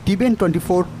জামান, TBN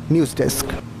 24 নিউজ ডেস্ক।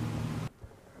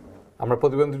 আমরা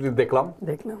প্রতিবেদনটি দেখলাম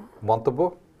মন্তব্য।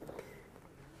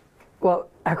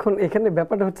 এখন এখানে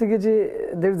ব্যাপারটা হচ্ছে কি যে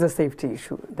there is a safety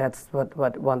issue, that's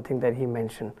what one thing that he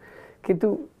mentioned, কিন্তু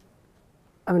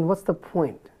I mean what's the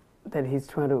point that he's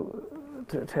try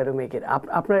to make it?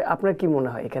 আপনার কি মনে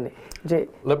হয় এখানে যে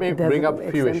let me bring up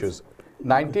few issues.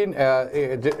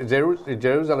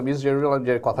 Jerusalem east Jerusalem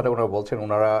যে কথাটা ওনারা বলছেন,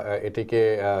 ওনারা এটিকে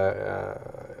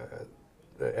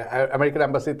আমেরিকান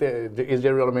অ্যাম্বাসিতে ইস্ট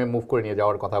জেরুজালেমে মুভ করে নিয়ে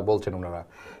যাওয়ার কথা বলছেন ওনারা,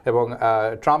 এবং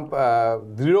ট্রাম্প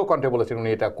দৃঢ় কণ্ঠে বলেছেন উনি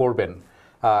এটা করবেন।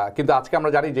 কিন্তু আজকে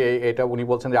আমরা জানি যে এটা উনি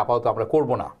বলছেন যে আপাতত আমরা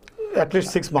করব না, at least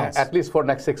 6 months, at least for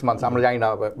next 6 months, আমরা জানি না।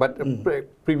 বাট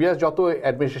প্রিভিয়াস যত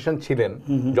অ্যাডমিনিস্ট্রেশন ছিলেন,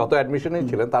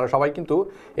 তারা সবাই কিন্তু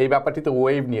এই ব্যাপারটিতে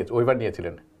ওয়েভার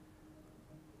নিয়েছিলেন।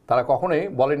 তারা কখনোই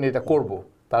বলেননি এটা করব,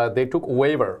 তারা they took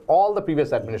waiver, all the previous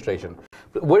administration.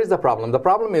 Where is the problem? The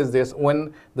problem is this: when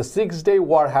the Six-Day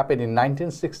War happened in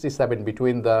 1967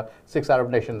 between the 6 Arab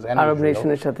nations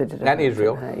and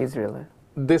Israel,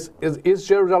 this is East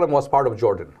Jerusalem was part of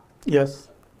Jordan. Yes,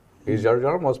 East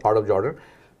Jerusalem was part of Jordan.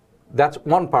 That's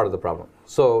one part of the problem.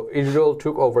 So Israel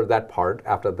took over that part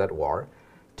after that war.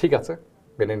 ঠিক আছে,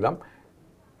 মেনে নিলাম।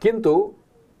 কিন্তু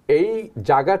এই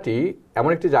জায়গাটি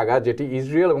এমন একটি জায়গা যেটি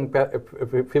ইসরায়েল এবং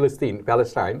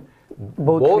Palestine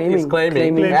both is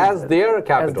claiming as their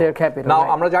capital. Now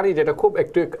আমরা জানি যে এটা খুব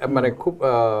একটু মানে খুব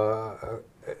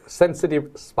sensitive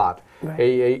spot.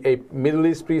 A Middle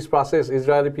East peace process,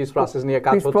 Israeli peace process niye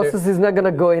kaaj hoche. Peace process is not going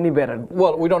to go any better.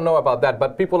 Well, we don't know about that, but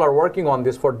people are working on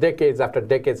this for decades after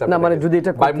decades after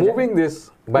decades. By moving this,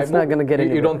 it's not going to get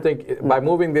anywhere. You don't think by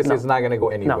moving this it's not going to go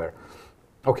anywhere?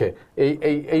 ওকে,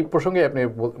 এই প্রসঙ্গে আপনি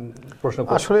প্রশ্ন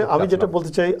করতে আসলে আমি যেটা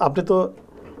বলতে চাই, আপনি তো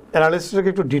অ্যানালিসিসটাকে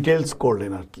একটু ডিটেইলস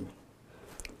করলেন আর কি।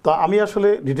 তো আমি আসলে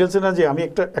ডিটেইলসে না, যে আমি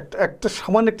একটা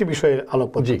সামান্য একটি বিষয়ে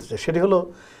আলোকপাত করতে চাই, সেটি হলো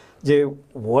যে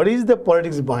what is the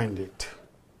politics behind it.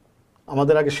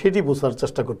 আমাদের আগে সেটি বোঝার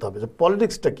চেষ্টা করতে হবে যে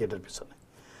পলিটিক্সটা কি এটার পিছনে।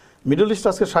 মিডল ইস্ট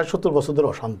আজকে 60-70 বছর ধরে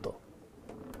অশান্ত।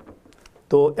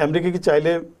 তো আমেরিকা কি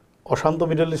চাইলে অশান্ত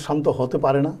মিডল ইস্ট শান্ত হতে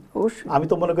পারে না? আমি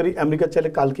তো মনে করি আমেরিকা চাইলে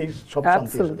কালকেই সব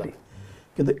শান্তি এসে যাবে,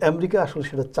 কিন্তু আমেরিকা আসলে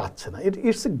সেটা চাচ্ছে না।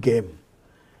 It's a game.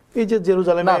 এই যে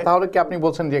জেরুজালেমে, না তাহলে কি আপনি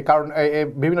বলছেন যে কারণ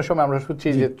বিভিন্ন সময় আমরা শুনছি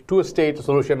যে two state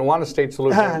solution, one state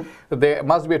solution, they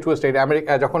must B A two state.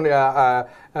 America যখন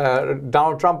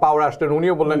ডোনাল্ড ট্রাম্প পাওয়ার আসলেন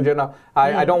উনিও বললেন যে না,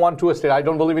 I don't want to state, I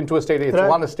don't believe in two state, it's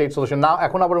one state solution. না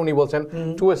এখন আবার উনি বলছেন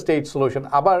টু স্টেট সলিউশন।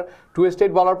 আবার টু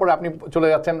স্টেট বলার পরে আপনি চলে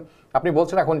যাচ্ছেন, আপনি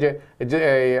বলছেন এখন যে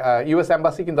ইউএস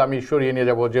এম্বাসি কিন্তু আমি সরিয়ে নিয়ে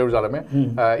যাবো জেরুজালেমে,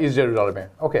 ইস্ট জেরুজালেমে।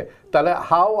 ওকে, তাহলে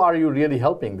how are you really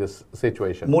helping this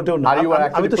situation? মোটেও না। Are you R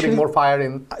actually putting more fire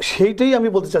in. সেইটাই আমি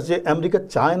বলতে চাচ্ছি, আমেরিকা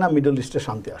চায় না মিডল ইস্টে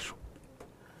শান্তি আসুক।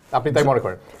 আপনি তাই মনে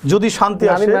করেন? যদি শান্তি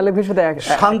আসে,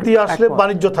 শান্তি আসলে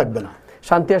বাণিজ্য থাকবে না,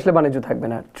 শান্তি আসলে বাণিজ্য থাকবে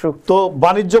না। ট্রু। তো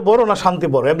বাণিজ্য বড় না শান্তি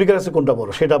বড়? আমেরিকার কাছে কোনটা বড়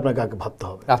সেটা আপনাকে আগে ভাবতে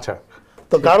হবে। আচ্ছা,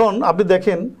 তো কারণ আপনি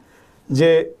দেখেন যে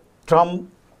ট্রাম্প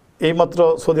এইমাত্র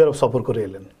সৌদি আরব সফর করে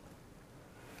এলেন,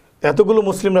 এতগুলো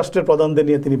মুসলিম রাষ্ট্রের প্রধানদের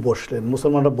নিয়ে তিনি বসলেন,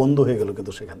 মুসলমানরা বন্ধ হয়ে গেল,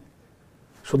 কিন্তু সেখানে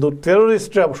শুধু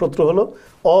টেরোরিস্টরা শত্রু হলো,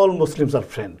 অল মুসলিমস আর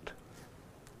ফ্রেন্ড।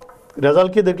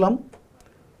 রেজাল্ট কি দেখলাম?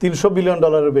 $300 বিলিয়ন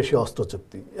বেশি অস্ত্র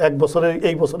চুক্তি এক বছরে,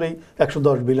 এই বছরেই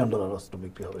 $110 বিলিয়ন অস্ত্র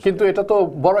বিক্রি হবে। কিন্তু এটা তো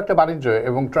বড় একটা বাণিজ্য,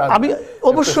 এবং আমি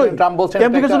অবশ্যই ট্রাম্প বলছেন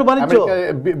বাণিজ্য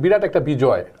বিরাট একটা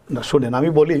বিজয়। না শুনেন, আমি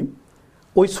বলি,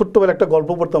 ওই ছোট্টবেলা একটা গল্প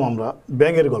পড়তাম আমরা,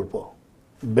 ব্যাঙের গল্প।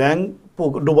 ব্যাঙ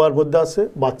ডোবার মধ্যে আছে,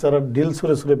 বাচ্চারা ডিল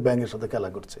ছুঁড়ে ছুঁড়ে ব্যাঙের সাথে খেলা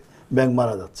করছে, ব্যাঙ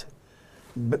মারা যাচ্ছে,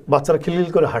 বাচ্চারা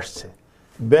খিলখিল করে হাসছে।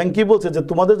 ব্যাঙ কি বলছে যে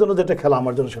তোমাদের জন্য যেটা খেলা,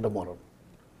 আমার জন্য সেটা মরণ।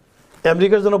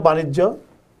 আমেরিকার জন্য বাণিজ্য,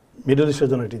 মিডল ইস্টের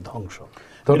জন্য এটি ধ্বংস।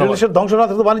 মিডল ইস্টের ধ্বংস না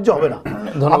থাকলে বাণিজ্য হবে না।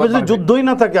 আপনি যদি যুদ্ধই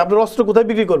না থাকে, আপনার অস্ত্র কোথায়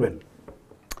বিক্রি করবেন?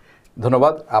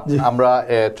 ধন্যবাদ। আমরা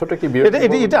ছোট একটি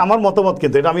এটা আমার মতামত,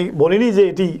 কিন্তু এটা আমি বলিনি যে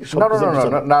এটি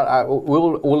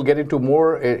will get into more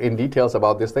in details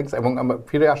about this things. এবং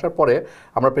ফিরে আসার পরে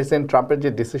আমরা প্রেসিডেন্ট ট্রাম্পের যে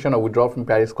decision withdraw from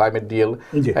Paris climate deal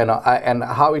and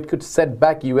how it could set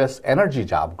back US energy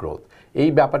job growth, এই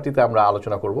ব্যাপারটিতে আমরা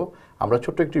আলোচনা করব। আমরা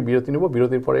ছোট্ট একটি বিরতি নেব,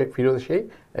 বিরতির পরে ফিরে এসেই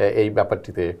এই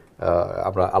ব্যাপারটিতে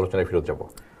আমরা আলোচনায় ফিরত যাব।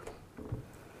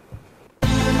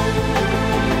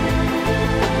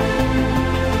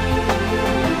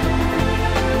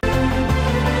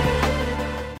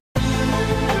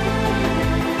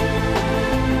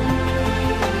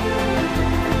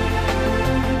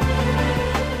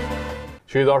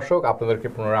 সুপ্রিয় দর্শক, আপনাদেরকে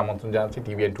পুনরায় আমন্ত্রণ জানাচ্ছি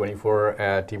TBN 24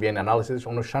 TBN অ্যানালিসিস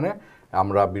অনুষ্ঠানে।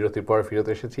 আমরা বিরতির পরে ফিরত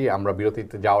এসেছি। আমরা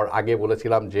বিরতিতে যাওয়ার আগে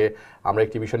বলেছিলাম যে আমরা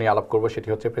একটি বিষয় নিয়ে আলাপ করব, সেটি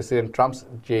হচ্ছে প্রেসিডেন্ট ট্রাম্প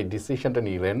যে ডিসিশনটা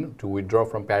নিলেন two withdraw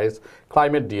from Paris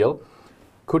climate deal,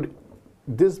 could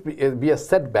this be a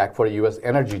setback for US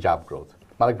energy job growth?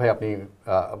 মালিক ভাই, আপনি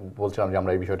বলছিলাম যে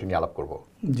আমরা এই বিষয়টি নিয়ে আলাপ করব।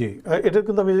 জি, এটা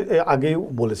কিন্তু আমি আগেই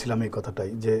বলেছিলাম এই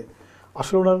কথাটাই, যে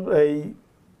আসলে ওনার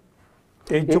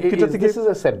এই চুক্তিটা থেকে this is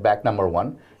a setback, number one.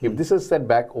 If this is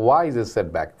setback, why is it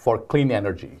setback for clean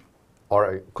energy or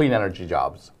clean energy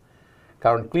jobs?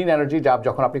 কারণ ক্লিন এনার্জি জব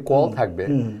যখন আপনি কল থাকবে,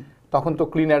 তখন তো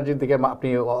ক্লিন এনার্জির দিকে আপনি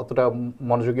অতটা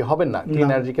মনোযোগী হবেন না। ক্লিন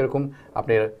এনার্জি কিরকম,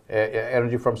 আপনি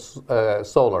energy from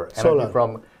solar, energy from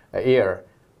air,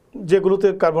 যেগুলোতে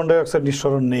কার্বন ডাই অক্সাইড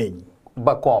নিঃসরণ নেই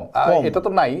বা কম, এটা তো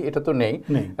নাই, এটা তো নেই।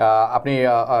 আপনি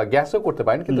গ্যাসও করতে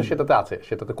পারেন, কিন্তু সেটাতে আছে,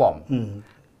 সেটাতে কম।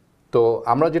 তো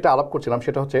আমরা যেটা আলাপ করছিলাম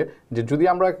সেটা হচ্ছে যে যদি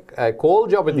আমরা কোল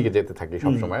জবের দিকে যেতে থাকি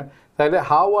সবসময়, তাহলে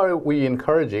হাউ আর উই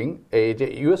এনকারেজিং এই যে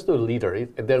ইউএস তো leader,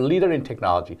 they R leader in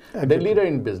technology, they R leader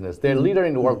in business, they R leader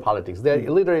in world politics, they R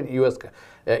leader in US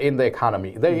in the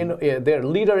economy, they're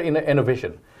leader in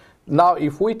innovation. Now,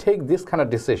 if we take this kind of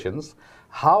decisions,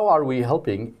 how are we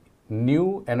helping new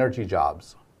energy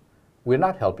jobs? We're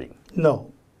not helping. No.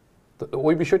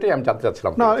 ওই বিষয়টাই আমি জানতে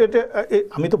চাচ্ছিলাম। না, এটা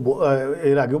আমি তো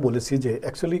এর আগেও বলেছি যে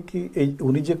অ্যাকচুয়ালি কি এই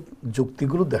উনি যে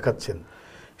যুক্তিগুলো দেখাচ্ছেন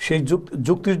সেই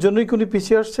যুক্তির জন্যই কি উনি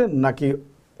পিছিয়ে আসছেন নাকি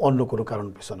অন্য কোনো কারণ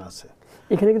পেছনে আছে?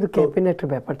 এখানে কিন্তু ক্যাম্পেইনের একটা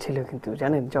ব্যাপার ছিল, কিন্তু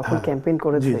জানেন যখন ক্যাম্পেইন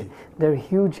করেছে there are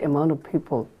huge amount of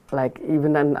people, like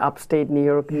even in upstate New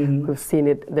York, we've seen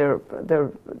it, there are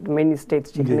many states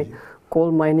যেখানে coal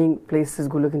mining places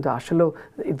গুলো কিন্তু আসলে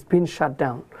it's been shut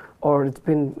down or it's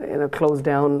been closed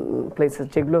down places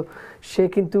যেগুলো সে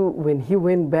কিন্তু when he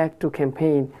went back to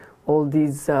campaign all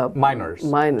these miners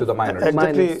to the miners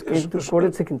কিন্তু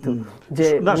করেছে কিন্তু যে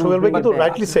না সোহেল ভাই কিন্তু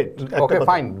rightly shed. Okay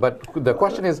fine, but the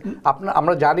question is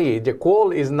আমরা জানি যে কোল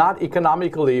is not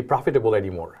economically profitable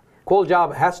anymore. Coal job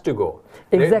has to go.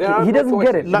 Exactly, he doesn't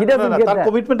get it, he doesn't gate তার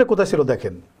কমিটমেন্টটা কোথায় ছিল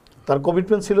দেখেন, তার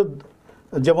কমিটমেন্ট ছিল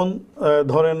যেমন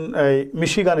ধরেন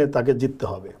মিশিগানে তাকে জিততে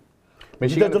হবে,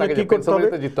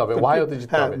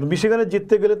 মিশিগানে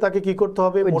জিততে গেলে তাকে কি করতে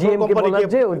হবে, মোটর কোম্পানিকে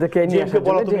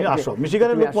বলা তুমি আসো।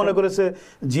 মিশিগানের লোক মনে করেছে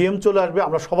জিএম চলে আসবে,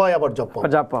 আমরা সবাই আবার জব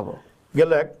পাবো। গেল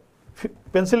এক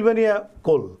পেনসিলভেনিয়া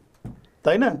কোল,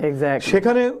 তাই না,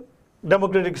 সেখানে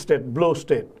ডেমোক্রেটিক স্টেট, ব্লু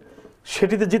স্টেট,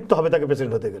 সেটিতে জিততে হবে তাকে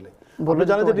প্রেসিডেন্ট হতে গেলে। আপনি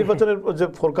জানেন যে নির্বাচনের যে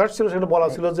ফোরকাস্ট ছিল সেখানে বলা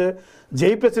ছিল যে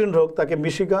যেই প্রেসিডেন্ট হোক তাকে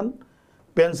মিশিগান,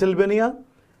 পেনসিলভেনিয়া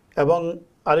এবং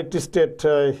আরেকটি স্টেট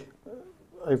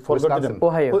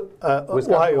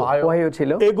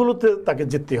এগুলোতে তাকে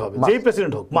জিততে হবে, যেই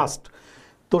প্রেসিডেন্ট হোক মাস্ট।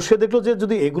 তো সে দেখলো যে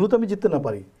যদি এগুলোতে আমি জিততে না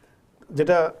পারি,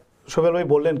 যেটা সোহেল ভাই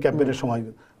বললেন ক্যাম্পেইনের সময়,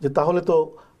 যে তাহলে তো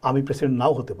আমি প্রেসিডেন্ট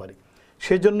নাও হতে পারি।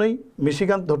 সেই জন্যই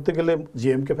মিশিগান ধরতে গেলে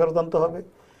জিএমকে ফেরত আনতে হবে,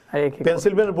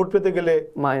 পেনসিলভেনিয়ার ভোট পেতে গেলে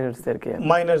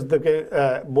মাইনার্সদেরকে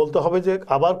বলতে হবে যে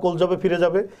আবার কোল জবে ফিরে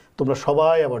যাবে, তোমরা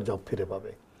সবাই আবার জব ফিরে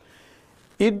পাবে।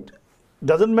 It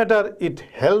doesn't matter it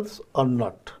helps or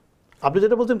not. আপনি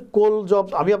যেটা বলছেন কোল জব,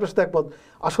 আমি আপনার সাথে একমত।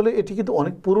 আসলে এটি কিন্তু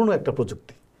অনেক পুরনো একটা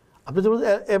প্রযুক্তি। আপনি যেমন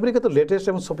আমেরিকা তো লেটেস্ট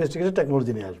এবং সোফিস্টিকেটেড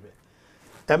টেকনোলজি নিয়ে আসবে,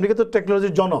 আমেরিকা তো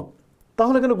টেকনোলজির জনক,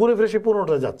 তাহলে কেন ঘুরে ফিরে সেই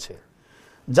পুরোনোটা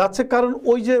যাচ্ছে কারণ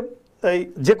ওই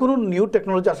যে কোনো নিউ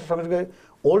টেকনোলজি আসার সঙ্গে সঙ্গে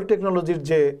ওল্ড টেকনোলজির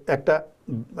যে একটা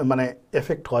মানে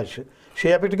এফেক্ট হয়,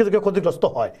 সেই এফেক্টে কিন্তু ক্ষতিগ্রস্ত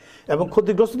হয়, এবং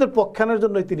ক্ষতিগ্রস্তদের পক্ষানোর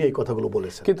জন্যই তিনি এই কথাগুলো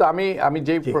বলেছেন। কিন্তু আমি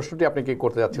যেই প্রশ্নটি আপনাকে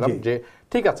করতে যাচ্ছিলাম যে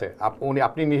ঠিক আছে,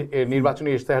 আপনি নির্বাচনী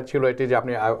ইশতেহার ছিল এটি যে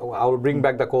আপনি I will bring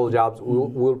back the coal jobs,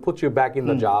 will put you back in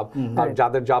the job, আর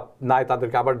যাদের জব নাই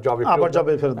তাদেরকে আবার জবে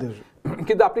ফেরত দিন।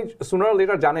 কিন্তু আপনি সুনার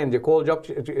লেটার জানেন যে কোল জব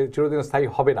চিরদিন স্থায়ী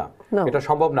হবে না, এটা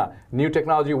সম্ভব না। New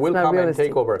technology will come and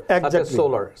take over, such as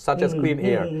solar, such as clean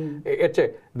air.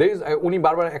 উনি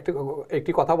বারবার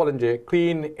একটি কথা বলেন যে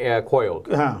ক্লিন কোয়েল।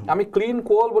 আমি ক্লিন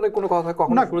কোল বলে কোনো কথা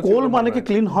কখনো শুনেছি? কোল মানে কি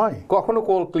ক্লিন হয়? কখনো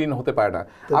কোল ক্লিন হতে পারে না।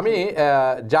 আমি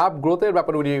জব গ্রোথের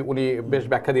ব্যাপারে উনি বেশ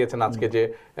ব্যাখ্যা দিয়েছেন আজকে, যে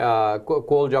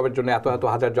কোল জবের জন্য এত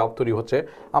হাজার জব তৈরি হচ্ছে।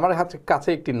 আমার কাছে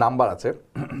একটি নাম্বার আছে,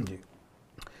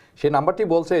 সেই নাম্বারটি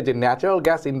বলছে যে natural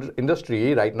gas industry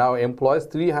right now employees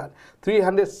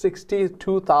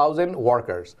 362,000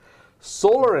 workers,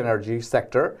 solar energy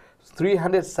sector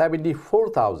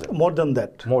 374,000, more than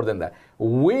that,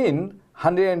 wind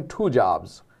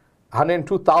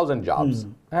 102,000 jobs.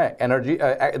 Energy,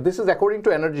 this is according to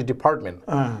Energy Department.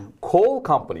 Coal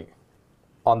company,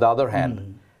 on the other hand,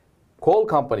 coal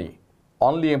company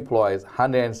only employs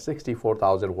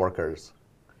 164,000 workers.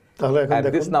 And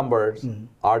these numbers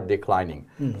are declining.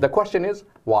 The question is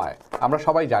why? আমরা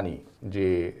সবাই জানি যে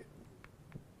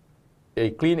এই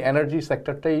clean energy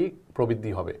সেক্টরটাই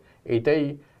প্রবৃদ্ধি হবে, এইটাই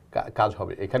কাজ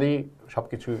হবে, এখানেই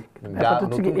সবকিছু।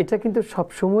 এটা কিন্তু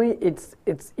সবসময় it's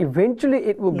eventually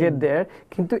it will get দেয়ার,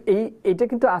 কিন্তু এইটা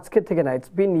কিন্তু আজকে থেকে না,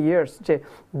 ইটস বিন ইয়ার্স যে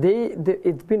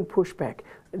ইটস বিন পুশ ব্যাক।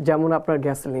 যেমন আপনার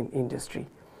gasoline industry,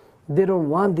 they don't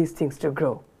want this things to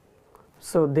grow,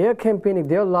 so they R campaigning,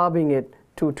 they R loving it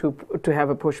to have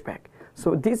a pushback. So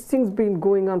these things been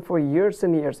going on for years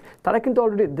and years. Tara kintu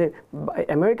already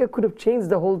America could have changed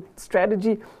the whole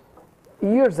strategy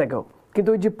years ago. Kintu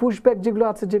oi je pushback jegulo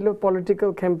ache, jegulo political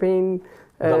campaign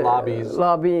the lobbies,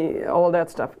 all that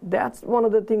stuff. That's one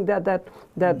of the things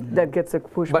that gets a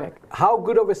pushback. But how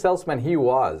good of a salesman he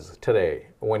was today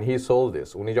when he sold this?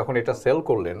 উনি যখন এটা sell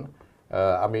করলেন,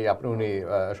 উনি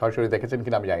সরাসরি দেখেছেন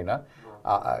কিনা আমি জানি না.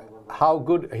 How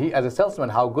good he as a salesman?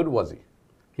 How good was he?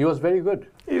 He was very good.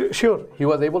 Sure. He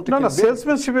was able to. No,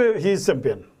 salesmanship he is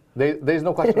champion. There is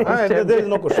no question. There is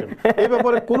no question. এই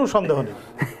ব্যাপারে কোনো সন্দেহ নেই.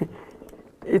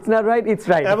 It's not right. It's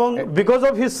right. এবং because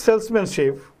of his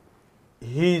salesmanship,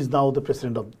 he is now the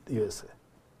president of the USA.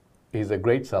 He's a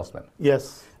great salesman. Yes.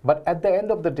 But at the end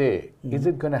of the day, is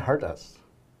it going to hurt us?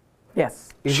 Yes.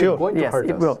 Is sure. it going to hurt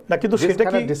it us? will. না কিন্তু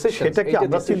সেটা কি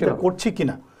আমরা চিন্তা করছি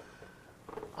কিনা?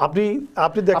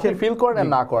 আপনি দেখেন ফিল করেন আর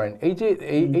না করেন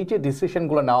এই যে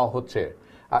ডিসিশনগুলো নেওয়া হচ্ছে,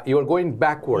 you are going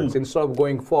backwards instead of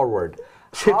going forward.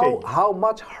 How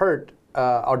much hurt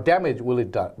or damage will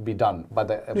it be done by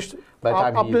the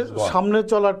time he is gone? সামনে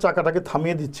চলার চাকাটাকে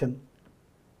থামিয়ে দিচ্ছেন,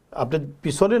 আপনি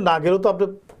পিছনে না গেলেও তো আপনি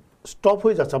স্টপ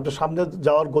হয়ে যাচ্ছে, আপনার সামনে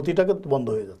যাওয়ার গতিটাকে বন্ধ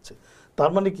হয়ে যাচ্ছে।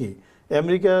 তার মানে কি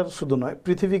আমেরিকার শুধু নয়,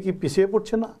 পৃথিবী কি পিছিয়ে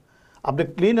পড়ছে না? আপনি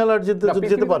ক্লিন এনার্জিতে যদি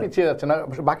যেতে পারেন, পিছিয়ে যাচ্ছে না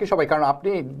বাকি সবাই, কারণ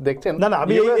আপনি দেখছেন না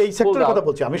আমি এই সেক্টরের কথা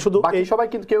বলছি, আমি শুধু বাকি সবাই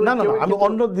কিন্তু কেউ না আমি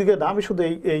অন্য দিকে না, আমি শুধু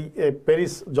এই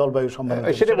প্যারিস জলবায়ু সম্মেলন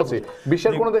সেটা বলছি।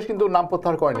 বিশ্বের কোনো দেশ কিন্তু নাম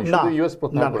প্রত্যাহার করেনি, শুধু ইউএস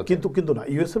প্রত্যাহার করেছে। কিন্তু না,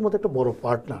 ইউএস এর মধ্যে একটা বড়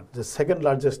পার্টনার, যে সেকেন্ড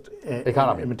লার্জেস্ট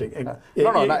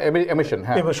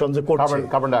এমিশন যে করছে,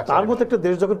 তার মধ্যে একটা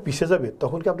দেশ যখন পিছিয়ে যাবে,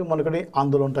 তখন কি আপনি মনে করেন এই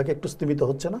আন্দোলনটাকে একটু স্তীমিত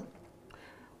হচ্ছে না?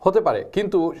 হতে পারে,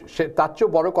 কিন্তু তার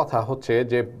চেয়ে বড় কথা হচ্ছে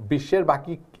যে বিশ্বের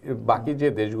বাকি যে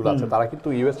দেশগুলো আছে তারা কিন্তু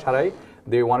ইউএস ছাড়াই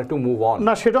they wanted to move on.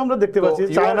 না সেটা আমরা দেখতে পাচ্ছি,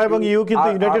 চায়না এবং ইউ কিন্তু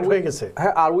ইউনাইটেড হয়ে গেছে।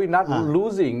 হ্যাঁ, are we not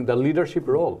losing the leadership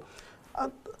role?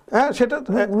 হ্যাঁ, সেটা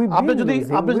আপনি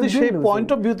যদি সেই পয়েন্ট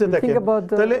অফ ভিউতে দেখেন,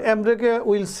 তাহলে America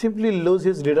will simply loose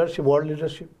his leadership, world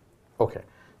leadership. ওকে,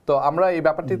 তো আমরা এই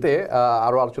ব্যাপারটিতে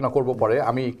আরো আলোচনা করব পরে।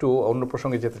 আমি একটু অন্য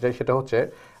প্রসঙ্গে যেতে চাই, সেটা হচ্ছে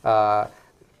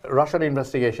Russian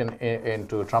investigation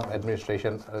into Trump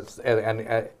administration, and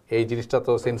এই জিনিসটা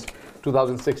তো সিন্স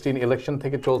 2016 ইলেকশন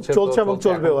থেকে চলছে এবং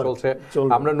চলবে।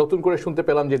 আমরা নতুন করে শুনতে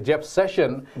পেলাম যে Jeff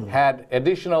session had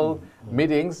additional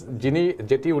meetings,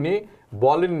 যেটি উনি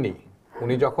বলেননি।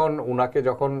 উনাকে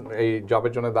যখন এই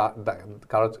জবের জন্য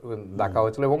ডাকা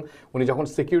হয়েছিল এবং উনি যখন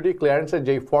সিকিউরিটি ক্লিয়ারেন্সের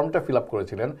যে ফর্মটা ফিল আপ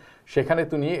করেছিলেন, সেখানে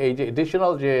তিনি এই যে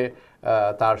এডিশনাল যে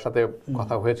তার সাথে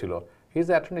কথা হয়েছিল, he is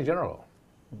attorney general,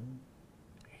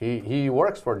 he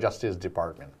works for justice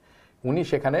department, উনি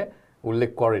সেখানে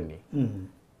উল্লেখ করেননি।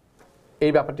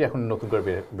 এই ব্যাপারটি এখন নতুন করে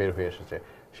বের হয়ে এসেছে।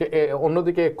 সে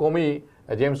অন্যদিকে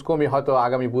জেমস কোমি হয়তো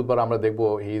আগামী বুধবার আমরা দেখবো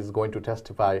he is going to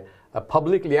testify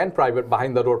publicly and private,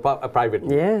 behind the door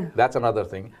privately. That's another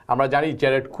thing. আমরা জানি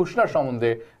জেরেড কুশনার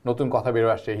সম্বন্ধে নতুন কথা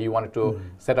বের আসছে, he wanted to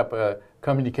set up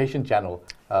communication channel,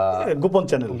 গোপন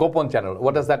channel.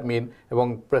 What does that mean? এবং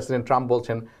প্রেসিডেন্ট ট্রাম্প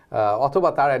বলছেন অথবা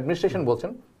তার অ্যাডমিনিস্ট্রেশন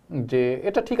বলছেন যে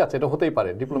এটা ঠিক আছে, এটা হতেই পারে,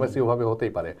 ডিপ্লোমেসি ওভাবে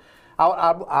হতেই পারে।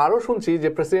 আরও শুনছি যে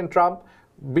প্রেসিডেন্ট ট্রাম্প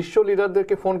বিশ্ব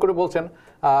লিডারদেরকে ফোন করে বলছেন,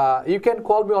 you can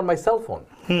call me on my cell phone.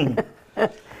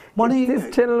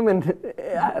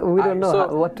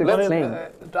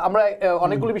 আমরা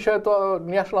অনেকগুলো বিষয় তো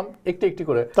নিয়ে আসলাম একটি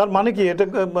করে। তার মানে কি এটা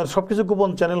সবকিছু গোপন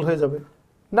চ্যানেল হয়ে যাবে?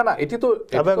 না, এটি তো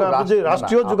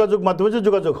রাষ্ট্রীয় যোগাযোগ মাধ্যমে যে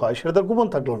যোগাযোগ হয় সেটা তার গোপন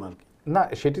থাকলো না। না,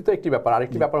 সেটি তো একটি ব্যাপার।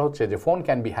 আরেকটি ব্যাপার হচ্ছে যে phone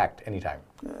can be hacked any time.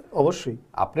 অবশ্যই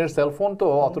আপনার সেলফোন তো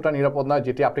অতটা নিরাপদ নয়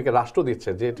যেটি আপনাকে রাষ্ট্র দিচ্ছে,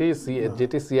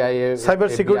 যেটি সিআইএ, সাইবার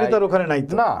সিকিউরিটি তার ওখানে নাই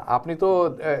তো। না, আপনি তো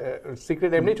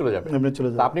সিক্রেট এমনি চলে যাবে।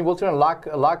 আপনি বলছেন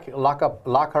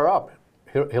lock her up,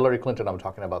 Hillary Clinton I'm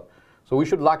talking about. So we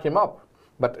should lock him up.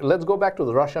 But let's go back to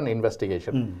the Russian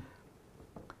investigation.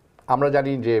 আমরা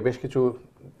জানি যে বেশ কিছু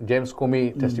জেমস কোমি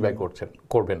টেস্টিফাই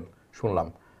করবেন শুনলাম।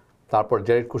 তারপর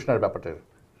জেরেড কুশনার ব্যাপারটা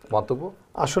মন্তব্য।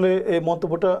 আসলে এই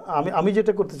মন্তব্যটা আমি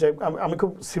যেটা করতে চাই, আমি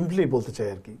খুব সিম্পলি বলতে চাই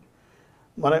আর কি,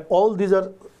 মানে অল দিজ আর,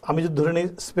 আমি যদি ধরে নিই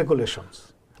স্পেকুলেশনস,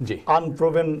 জি,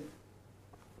 আনপ্রুভেন,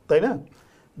 তাই না?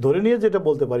 ধরে নিয়ে যেটা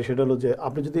বলতে পারি সেটা হলো যে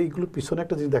আপনি যদি এইগুলো পিছনে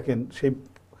একটা জিনিস দেখেন, সেই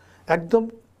একদম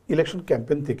ইলেকশন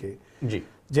ক্যাম্পেইন থেকে, জি,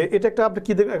 যে এটা একটা আপনি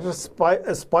কি দেখবেন, একটা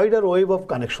স্পাইডার ওয়েভ অফ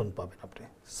কানেকশন পাবেন আপনি,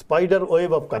 স্পাইডার ওয়েভ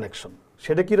অফ কানেকশন।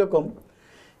 সেটা কীরকম?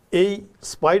 এই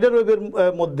স্পাইডার ওয়েভের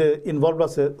মধ্যে ইনভলভ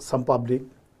আছে সাম public,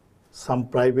 some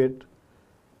private,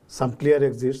 some clear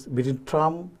exists between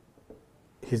Trump,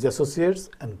 his associates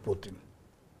and Putin.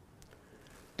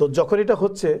 তো যখন এটা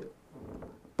হচ্ছে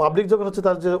পাবলিক, যখন হচ্ছে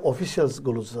তার যে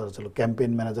অফিসিয়ালসগুলো যারা ছিল,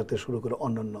 ক্যাম্পেইন ম্যানেজার থেকে শুরু করে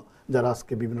অন্যান্য যারা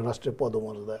আজকে বিভিন্ন রাষ্ট্রের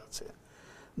পদমর্যাদায় আছে,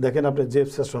 দেখেন আপনি জেফ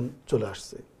সেশন চলে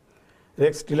আসছে,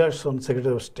 Rex Tillerson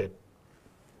secretary of state,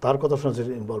 তার কথা শোনা যে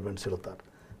ইনভলভমেন্ট ছিল তার।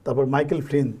 তারপর মাইকেল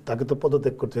ফ্লিন, তাকে তো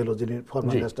পদত্যাগ করতে হলো, যিনি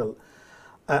ফর্মার ন্যাশনাল।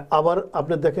 আবার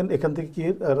আপনি দেখেন এখান থেকে কি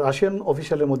রাশিয়ান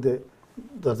অফিসিয়ালের মধ্যে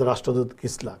রাষ্ট্রদূত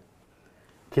কিসলাক,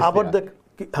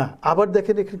 আবার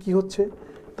দেখেন এখানে কি হচ্ছে,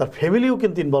 তার ফ্যামিলিও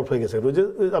কিন্তু ইনভলভ হয়ে গেছে। ওই যে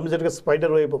আমি যেটাকে স্পাইডার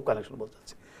ওয়েব অফ কানেকশন বলতে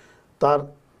চাচ্ছি, তার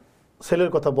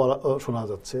ছেলের কথা বলা শোনা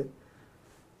যাচ্ছে,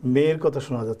 মেয়ের কথা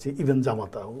শোনা যাচ্ছে, ইভেন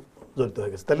জামাতাও জড়িত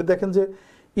হয়ে গেছে। তাহলে দেখেন যে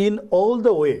ইন অল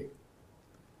দ্য ওয়ে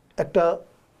একটা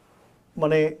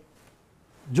মানে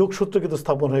যোগসূত্র কিন্তু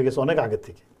স্থাপন হয়ে গেছে অনেক আগে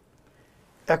থেকে।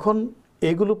 এখন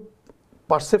এগুলো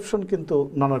পারসেপশন কিন্তু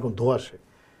নানা রকম ধোঁয়াশে।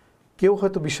 কেউ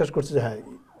হয়তো বিশ্বাস করছে যে হ্যাঁ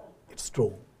it's true,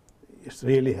 it's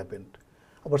really happened,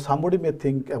 আবার somebody May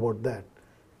think about that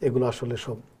এগুলো আসলে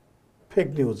সব ফেক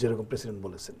নিউজ, যেরকম প্রেসিডেন্ট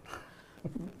বলেছেন,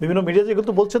 বিভিন্ন মিডিয়া যেগুলো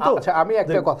তো বলছে। তো আচ্ছা, আমি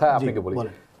একটা কথা আপনাকে বলি,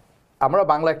 আমরা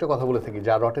বাংলা একটা কথা বলে থাকি,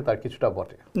 যা রটে তার কিছুটা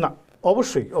বটে। না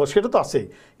অবশ্যই সেটা তো আছেই,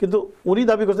 কিন্তু উনি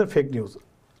দাবি করছেন ফেক নিউজ,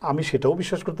 আমি সেটাও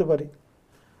বিশ্বাস করতে পারি।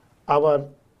 আবার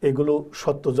এগুলো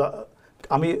সত্য, যা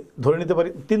আমি ধরে নিতে পারি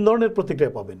 3 ধরনের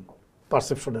প্রতিক্রিয়া পাবেন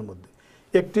পারসেপশনের মধ্যে।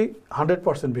 একটি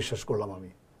 100% বিশ্বাস করলাম আমি,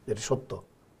 যেটি সত্য,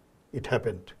 ইট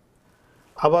হ্যাপেন্ড।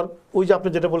 আবার ওই যে আপনি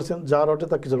যেটা বলেছেন যা রটে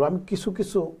তা কিছু, আমি কিছু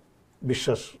কিছু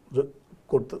বিশ্বাস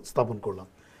করতে স্থাপন করলাম,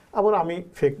 আবার আমি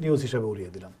ফেক নিউজ হিসাবে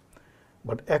উড়িয়ে দিলাম।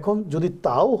 বাট এখন যদি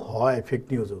তাও হয় ফেক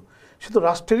নিউজও, সে তো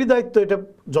রাষ্ট্রেরই দায়িত্ব এটা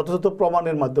যথাযথ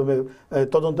প্রমাণের মাধ্যমে,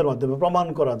 তদন্তের মাধ্যমে প্রমাণ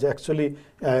করা যে actually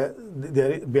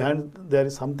behind there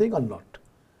is something or not.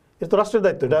 এটা তো রাষ্ট্রের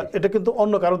দায়িত্ব, এটা কিন্তু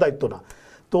অন্য কারো দায়িত্ব না।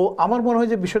 তো আমার মনে হয়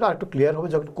যে বিষয়টা আরেকটু ক্লিয়ার হবে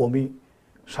যখন কমি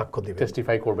সাক্ষ্য দিবে,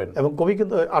 টেস্টিফাই করবেন। এবং কবি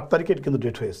কিন্তু 8 তারিখে কিন্তু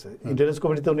ডেট হয়েছে ইন্টেলিজেন্স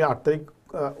কমিটিতে, উনি 8 তারিখ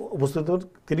উপস্থিত।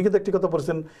 তিনি কিন্তু একটি কথা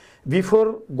বলেছেন, before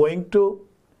going to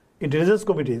intelligence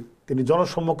committee তিনি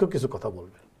জনসম্মুখে কিছু কথা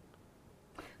বলবেন।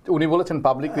 উনি বলেছেন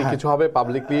পাবলিকলি কিছু হবে,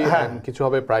 পাবলিকলি কিছু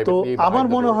হবে প্রাইভেটলি। তো আমার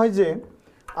মনে হয় যে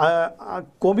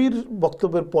কবির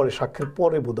বক্তব্যের পরে, সাক্ষের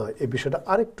পরে বোধহয় এই বিষয়টা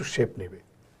আরেকটু শেপ নেবে।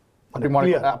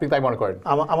 আপনি তাই মনে করেন?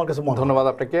 আমার কাছে ধন্যবাদ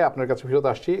আপনাকে। আপনার কাছে ফিরত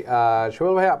আসছি।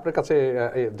 সোহেল ভাই, আপনার কাছে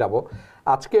যাব।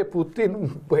 আজকে পুতিন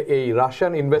এই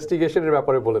রাশিয়ান ইনভেস্টিগেশনের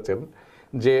ব্যাপারে বলেছেন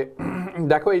যে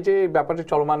দেখো, এই যে ব্যাপারটি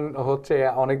চলমান হচ্ছে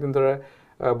অনেকদিন ধরে,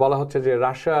 বলা হচ্ছে যে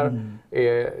রাশিয়ার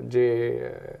যে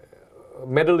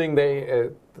মেডলিং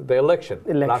দ্য ইলেকশন,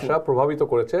 রাশিয়া প্রভাবিত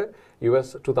করেছে ইউএস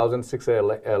 2006 এর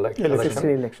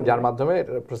ইলেকশন, যার মাধ্যমে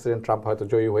প্রেসিডেন্ট ট্রাম্প হয়তো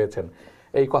জয়ী হয়েছেন।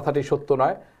 এই কথাটি সত্য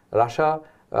নয়। রাশিয়া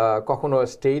কখনো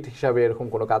স্টেট হিসাবে এরকম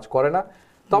কোনো কাজ করে না।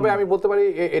 তবে আমি বলতে পারি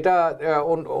এটা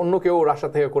অন্য কেউ রাশিয়া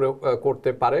থেকে করতে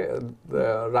পারে,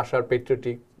 রাশিয়ার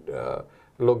পেট্রিয়টিক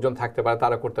লোকজন থাকতে পারে,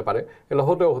 তারা করতে পারে, এগুলো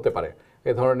হলেও হতে পারে,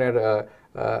 এ ধরনের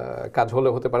কাজ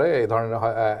হলেও হতে পারে, এই ধরনের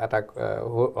অ্যাটাক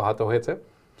হয়তো হয়েছে,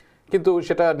 কিন্তু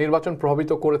সেটা নির্বাচন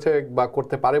প্রভাবিত করেছে বা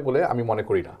করতে পারে বলে আমি মনে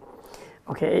করি না।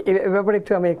 ওকে, এই ব্যাপারে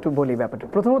একটু বলি ব্যাপারটা।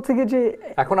 প্রথম হচ্ছে কি যে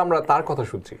এখন আমরা তার কথা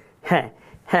শুনছি।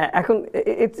 হ্যাঁ, এখন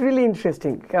ইটস রিয়েলি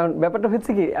ইন্টারেস্টিং, কারণ ব্যাপারটা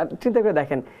হচ্ছে কি, চিন্তা করে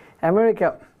দেখেন, America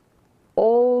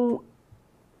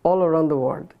all around the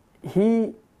world, he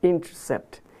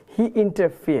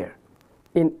interfere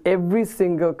in every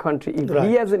single country. If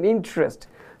he has an interest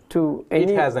to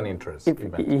any, it has an interest,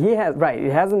 he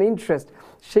has an interest,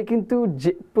 সে কিন্তু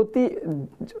প্রতি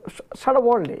সারা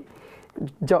ওয়ার্ল্ডে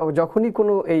যখনই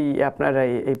কোনো এই আপনার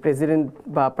এই প্রেসিডেন্ট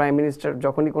বা প্রাইম মিনিস্টার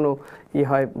যখনই কোনো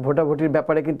হয় ভোটাভুটির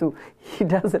ব্যাপারে, কিন্তু he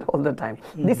does it all the time.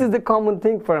 This is the common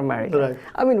thing for America.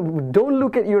 I mean, don't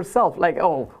look at yourself like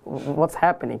O what's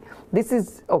happening, this is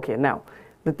okay. Now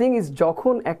the thing is,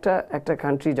 যখন একটা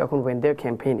country যখন when they R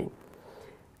campaigning,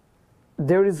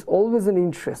 there is always an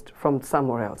interest from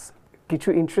somewhere else. কিছু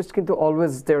interest কিন্তু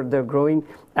always they're growing.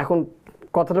 এখন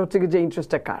কথাটা হচ্ছে কি যে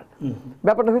ইন্টারেস্টটা কার,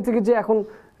 ব্যাপারটা হচ্ছে কি যে এখন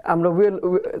আমরা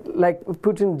লাইক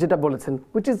পুতিন যেটা বলেছেন,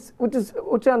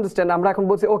 which I understand, আমরা এখন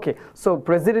বলছি ওকে, so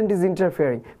president is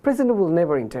interfering. President will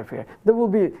never interfere. There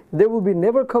will be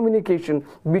never communication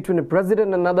between a president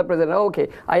and another president. Okay,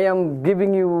 I am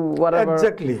giving you whatever.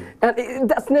 Exactly. And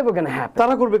that's never going to happen.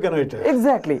 তারা করবে কেন এটা?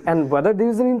 Exactly. And whether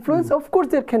there is an influence, of course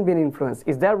there can be an influence.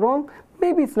 Is that wrong?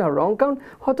 Maybe it's not wrong, কারণ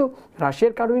হয়তো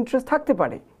রাশিয়ার কারো interest থাকতে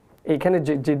পারে এখানে,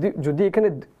 যদি এখানে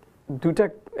দুটা,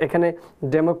 এখানে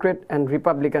Democrat and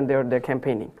Republican they're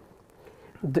campaigning.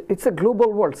 It's a global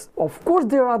world. Of course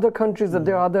there are other countries, that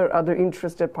there are other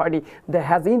interested party that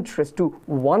has interest to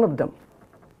one of them.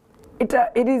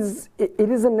 It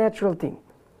is a natural thing.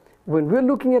 When we're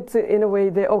looking at it in a way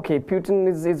that okay, Putin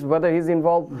is whether he's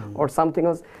involved or something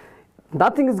else,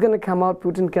 nothing is going to come out.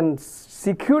 Putin can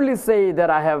securely say that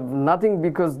I have nothing,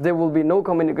 because there will be no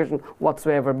communication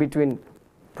whatsoever between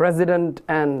president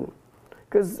and,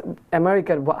 because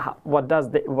America,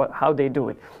 how they do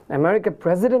it. America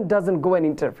president doesn't go and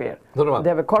interfere. They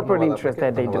have a corporate interest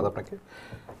that they do.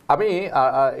 আমি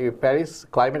Paris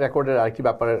climate অ্যাকর্ডের আরেকটি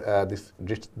ব্যাপারে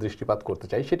দৃষ্টিপাত করতে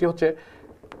চাই, সেটি হচ্ছে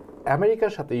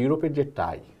আমেরিকার সাথে ইউরোপের যে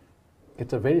টাই,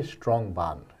 it's a very strong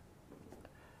bond.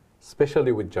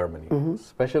 especially with Germany,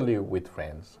 especially with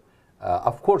France,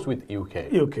 of course with UK.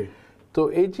 তো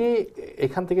এই যে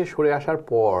এখান থেকে সরে আসার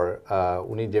পর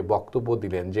উনি যে বক্তব্য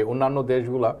দিলেন যে অন্যান্য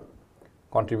দেশগুলা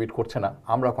কন্ট্রিবিউট করছে না,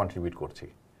 আমরা কন্ট্রিবিউট করছি,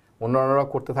 অন্যান্যরা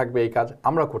করতে থাকবে এই কাজ,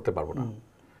 আমরা করতে পারবো না,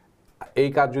 এই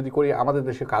কাজ যদি করি আমাদের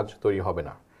দেশে কাজ তৈরি হবে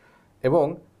না, এবং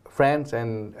France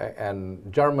and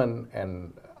German and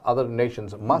other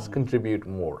Nations must contribute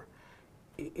মোর।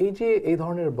 এই যে এই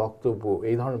ধরনের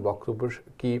বক্তব্য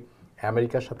কি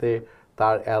আমেরিকার সাথে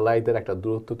তার অ্যালাইদের একটা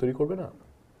দূরত্ব তৈরি করবে না?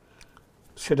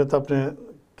 সেটা তো আপনি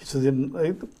কিছুদিন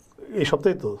এই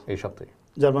সপ্তাহে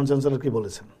জার্মান চ্যান্সেলর কি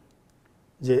বলেছেন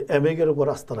যে আমেরিকার উপর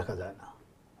আস্থা রাখা যায় না,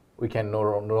 we can no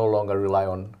longer rely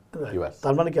on US.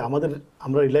 তার মানে কি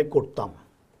আমরা রিলাই করতাম,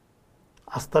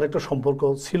 আস্থার একটা সম্পর্ক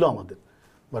ছিল আমাদের,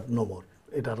 বাট নো মোর,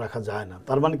 এটা রাখা যায় না।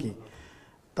 তার মানে কি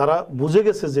তারা বুঝে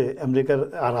গেছে যে আমেরিকার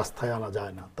আর আস্থায় আনা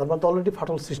যায় না, তার মানে তো অলরেডি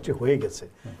ফাটল সৃষ্টি হয়ে গেছে।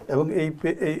 এবং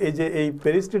এই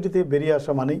প্যারিস ট্রিটিতে বেরিয়ে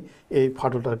আসা মানেই এই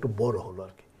ফাটলটা একটু বড় হলো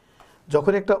আর কি।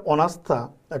 যখন একটা অনাস্থা,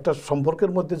 একটা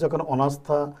সম্পর্কের মধ্যে যখন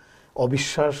অনাস্থা,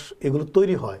 অবিশ্বাস এগুলো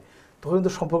তৈরি হয়, তখন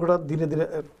কিন্তু সম্পর্কটা দিনে দিনে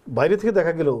বাইরে থেকে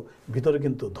দেখা গেলেও ভিতরে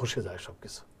কিন্তু ধসে যায় সব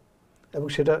কিছু, এবং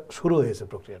সেটা শুরু হয়েছে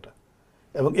প্রক্রিয়াটা।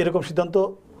 এবং এরকম সিদ্ধান্ত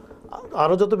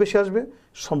আরও যত বেশি আসবে,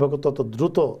 সম্পর্ক তত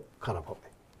দ্রুত খারাপ হবে।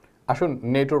 আসুন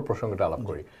নেটোর প্রসঙ্গটা আলাপ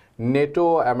করি। নেটো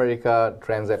আমেরিকা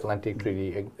ট্রান্স আটলান্টিক ট্রিটি,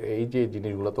 এই যে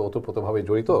জিনিসগুলো তো ওতপ্রোতভাবে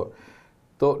জড়িত।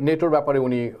 তো নেটোর ব্যাপারে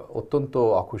উনি অত্যন্ত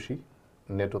অখুশি,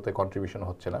 নেটোতে কন্ট্রিবিউশন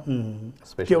হচ্ছে না,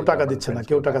 কেউ টাকা দিচ্ছে না,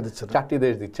 4টি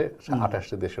দেশ দিচ্ছে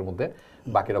 28টি দেশের মধ্যে,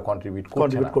 বাকিরা কন্ট্রিবিউট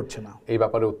করছে না। এই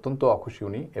ব্যাপারে অত্যন্ত অখুশি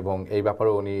উনি, এবং এই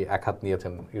ব্যাপারে উনি একহাত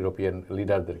নিয়েছেন ইউরোপিয়ান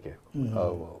লিডারদেরকে।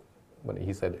 মানে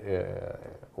he said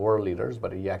world leaders,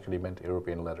 but he actually meant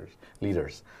European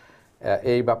leaders.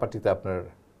 এই ব্যাপারটিতে আপনার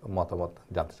মতামত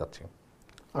জানতে চাচ্ছি।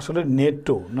 আসলে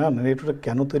নেটোটা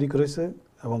কেন তৈরি করেছে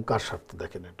এবং কার স্বার্থ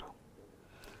দেখে নেটো?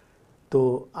 তো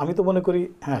আমি তো মনে করি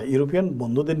হ্যাঁ, ইউরোপিয়ান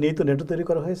বন্ধুদের নিয়েই তো নেটো তৈরি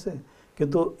করা হয়েছে,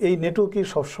 কিন্তু এই নেটো কি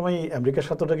সবসময় আমেরিকার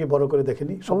স্বার্থটাকে বড় করে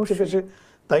দেখেনি সবচেয়ে বেশি,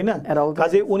 তাই না?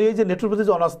 কাজে উনি এই যে নেটোর প্রতি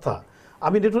যে অনাস্থা,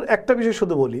 আমি নেটোর একটা বিষয়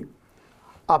শুধু বলি,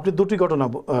 আপনি দুটি ঘটনা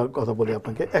কথা বলি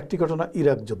আপনাকে। একটি ঘটনা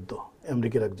ইরাক যুদ্ধ,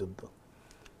 আমেরিকার ইরাক যুদ্ধ,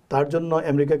 তার জন্য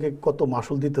আমেরিকাকে কত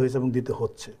মাসুল দিতে হয়েছে এবং দিতে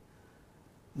হচ্ছে।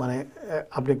 মানে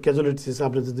আপনি ক্যাজুয়ালিটিস,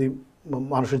 আপনি যদি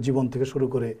মানুষের জীবন থেকে শুরু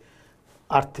করে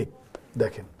আর্থিক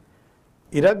দেখেন,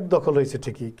 ইরাক দখল হয়েছে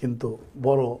ঠিকই, কিন্তু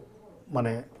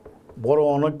বড়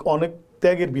অনেক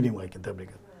ত্যাগের বিনিময় কিন্তু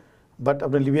আমেরিকা। বাট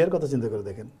আপনি লিবিয়ার কথা চিন্তা করে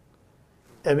দেখেন,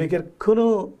 আমেরিকার কোনো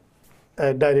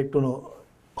ডাইরেক্ট কোনো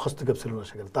হস্তক্ষেপ ছিল না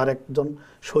সেখানে, তার একজন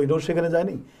সৈন্যও সেখানে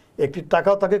যায়নি, একটি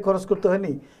টাকাও তাকে খরচ করতে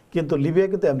হয়নি, কিন্তু লিবিয়া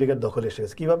কিন্তু আমেরিকার দখলে এসে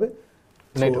গেছে। কীভাবে?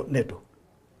 NATO.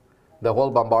 The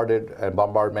whole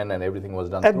bombardment and everything was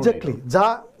done exactly. যা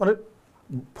মানে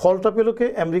ফলটা পেল কে?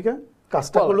 আমেরিকা।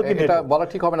 কাজটা করলো কি? এটা বলা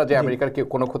ঠিক হবে না যে আমেরিকার কি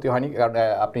কোনো ক্ষতি হয়নি, কারণ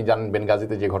আপনি জানেন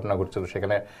বেনগাজিতে যে ঘটনা ঘটেছিল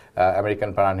সেখানে আমেরিকান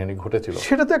প্রাণহানি ঘটেছিল।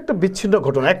 সেটা তো একটা বিচ্ছিন্ন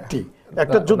ঘটনা,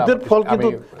 একটা যুদ্ধের ফল, কিন্তু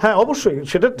হ্যাঁ অবশ্যই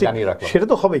সেটা ঠিক, সেটা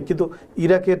তো হবেই, কিন্তু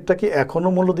ইরাকেরটা কি এখনো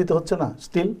মূল্য দিতে হচ্ছে না?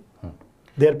 Still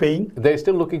they are paying, they are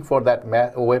still looking for that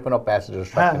weapon of mass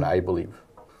destruction, I believe.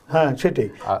 হ্যাঁ সেটাই।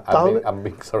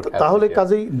 তাহলে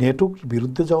কাজেই নেটোর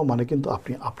বিরুদ্ধে যাওয়া মানে কিন্তু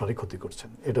আপনি আপনারই ক্ষতি করছেন,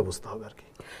 এটা বুঝতে হবে আর কি।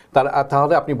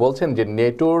 তাহলে আপনি বলছেন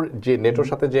যে নেটোর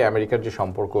সাথে যে আমেরিকার যে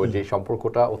সম্পর্ক, যে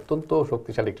সম্পর্কটা অত্যন্ত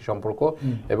শক্তিশালী একটি সম্পর্ক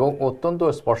এবং অত্যন্ত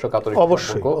স্পর্শকাতর একটি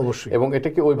সম্পর্ক, এবং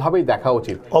এটাকে ওইভাবেই দেখা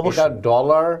উচিত। এটা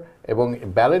ডলার এবং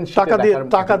ব্যালেন্স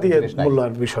টাকা দিয়ে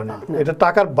মূল্যায়নের বিষয় না, এটা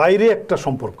টাকার বাইরে একটা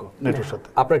সম্পর্ক নেটোর সাথে।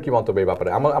 আপনার কি মন্তব্য এই ব্যাপারে?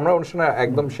 আমরা অনুষ্ঠানে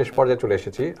একদম শেষ পর্যায়ে চলে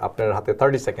এসেছি, আপনার হাতে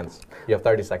 30 seconds, you have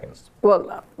 30 seconds. Well,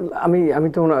 আমি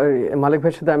তো মালিক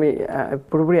ভাইয়ের সাথে আমি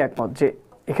পুরোপুরি একমত যে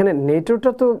এখানে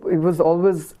নেটোটা তো ইট was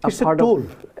always a part of,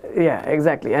 yeah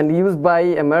exactly, and used by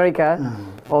America,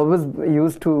 always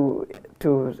used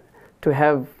to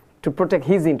have to protect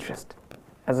his interest,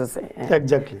 as I say.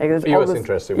 Exactly.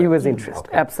 US interest,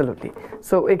 absolutely.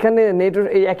 So এখানে নেটোর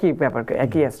এই একই ব্যাপার,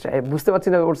 একই আসছে, বুঝতে পারছি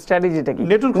না ওর স্ট্র্যাটেজিটা কি।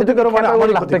 নেটোর ক্ষতি করা মানে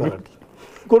আমারই ক্ষতি করা,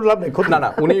 কোন লাভ নেই। না,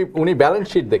 উনি ব্যালেন্স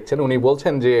শিট দেখছেন, উনি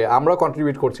বলছেন যে আমরা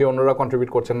কন্ট্রিবিউট করছি, অন্যরা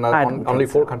কন্ট্রিবিউট করছেন না, only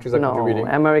 4 countries are contributing.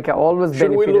 No, America always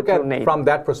benefited from NATO. From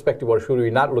that perspective, or should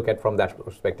we not look at from that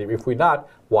perspective? If we not,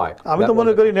 why? আমি তো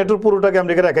মনে করি নেটোর পুরোটাকে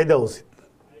আমেরিকার একাই দেওয়া উচিত।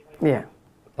 Yeah.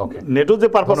 ওকে, নেটো যে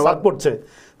পারপাস সার্ভ করছে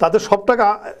তাতে সব টাকা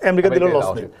আমেরিকা দিলে লস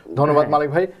নেই। ধন্যবাদ মালিক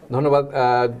ভাই, ধন্যবাদ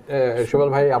সুবল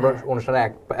ভাই। আমরা অনুষ্ঠানে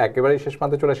একেবারেই শেষ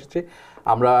প্রান্তে চলে এসেছি,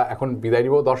 আমরা এখন বিদায়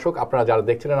নিব। দর্শক, আপনারা যারা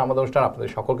দেখছিলেন আমাদের অনুষ্ঠান,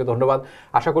 আপনাদের সকলকে ধন্যবাদ।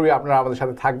 আশা করি আপনারা আমাদের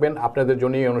সাথে থাকবেন, আপনাদের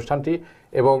জন্য এই অনুষ্ঠানটি,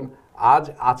 এবং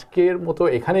আজকের মতো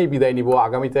এখানেই বিদায় নিব।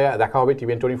 আগামীতে দেখা হবে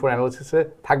TBN 24 অ্যানালিসিসে।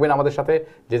 থাকবেন আমাদের সাথে,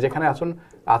 যে যেখানে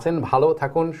আছেন ভালো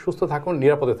থাকুন, সুস্থ থাকুন,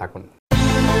 নিরাপদে থাকুন।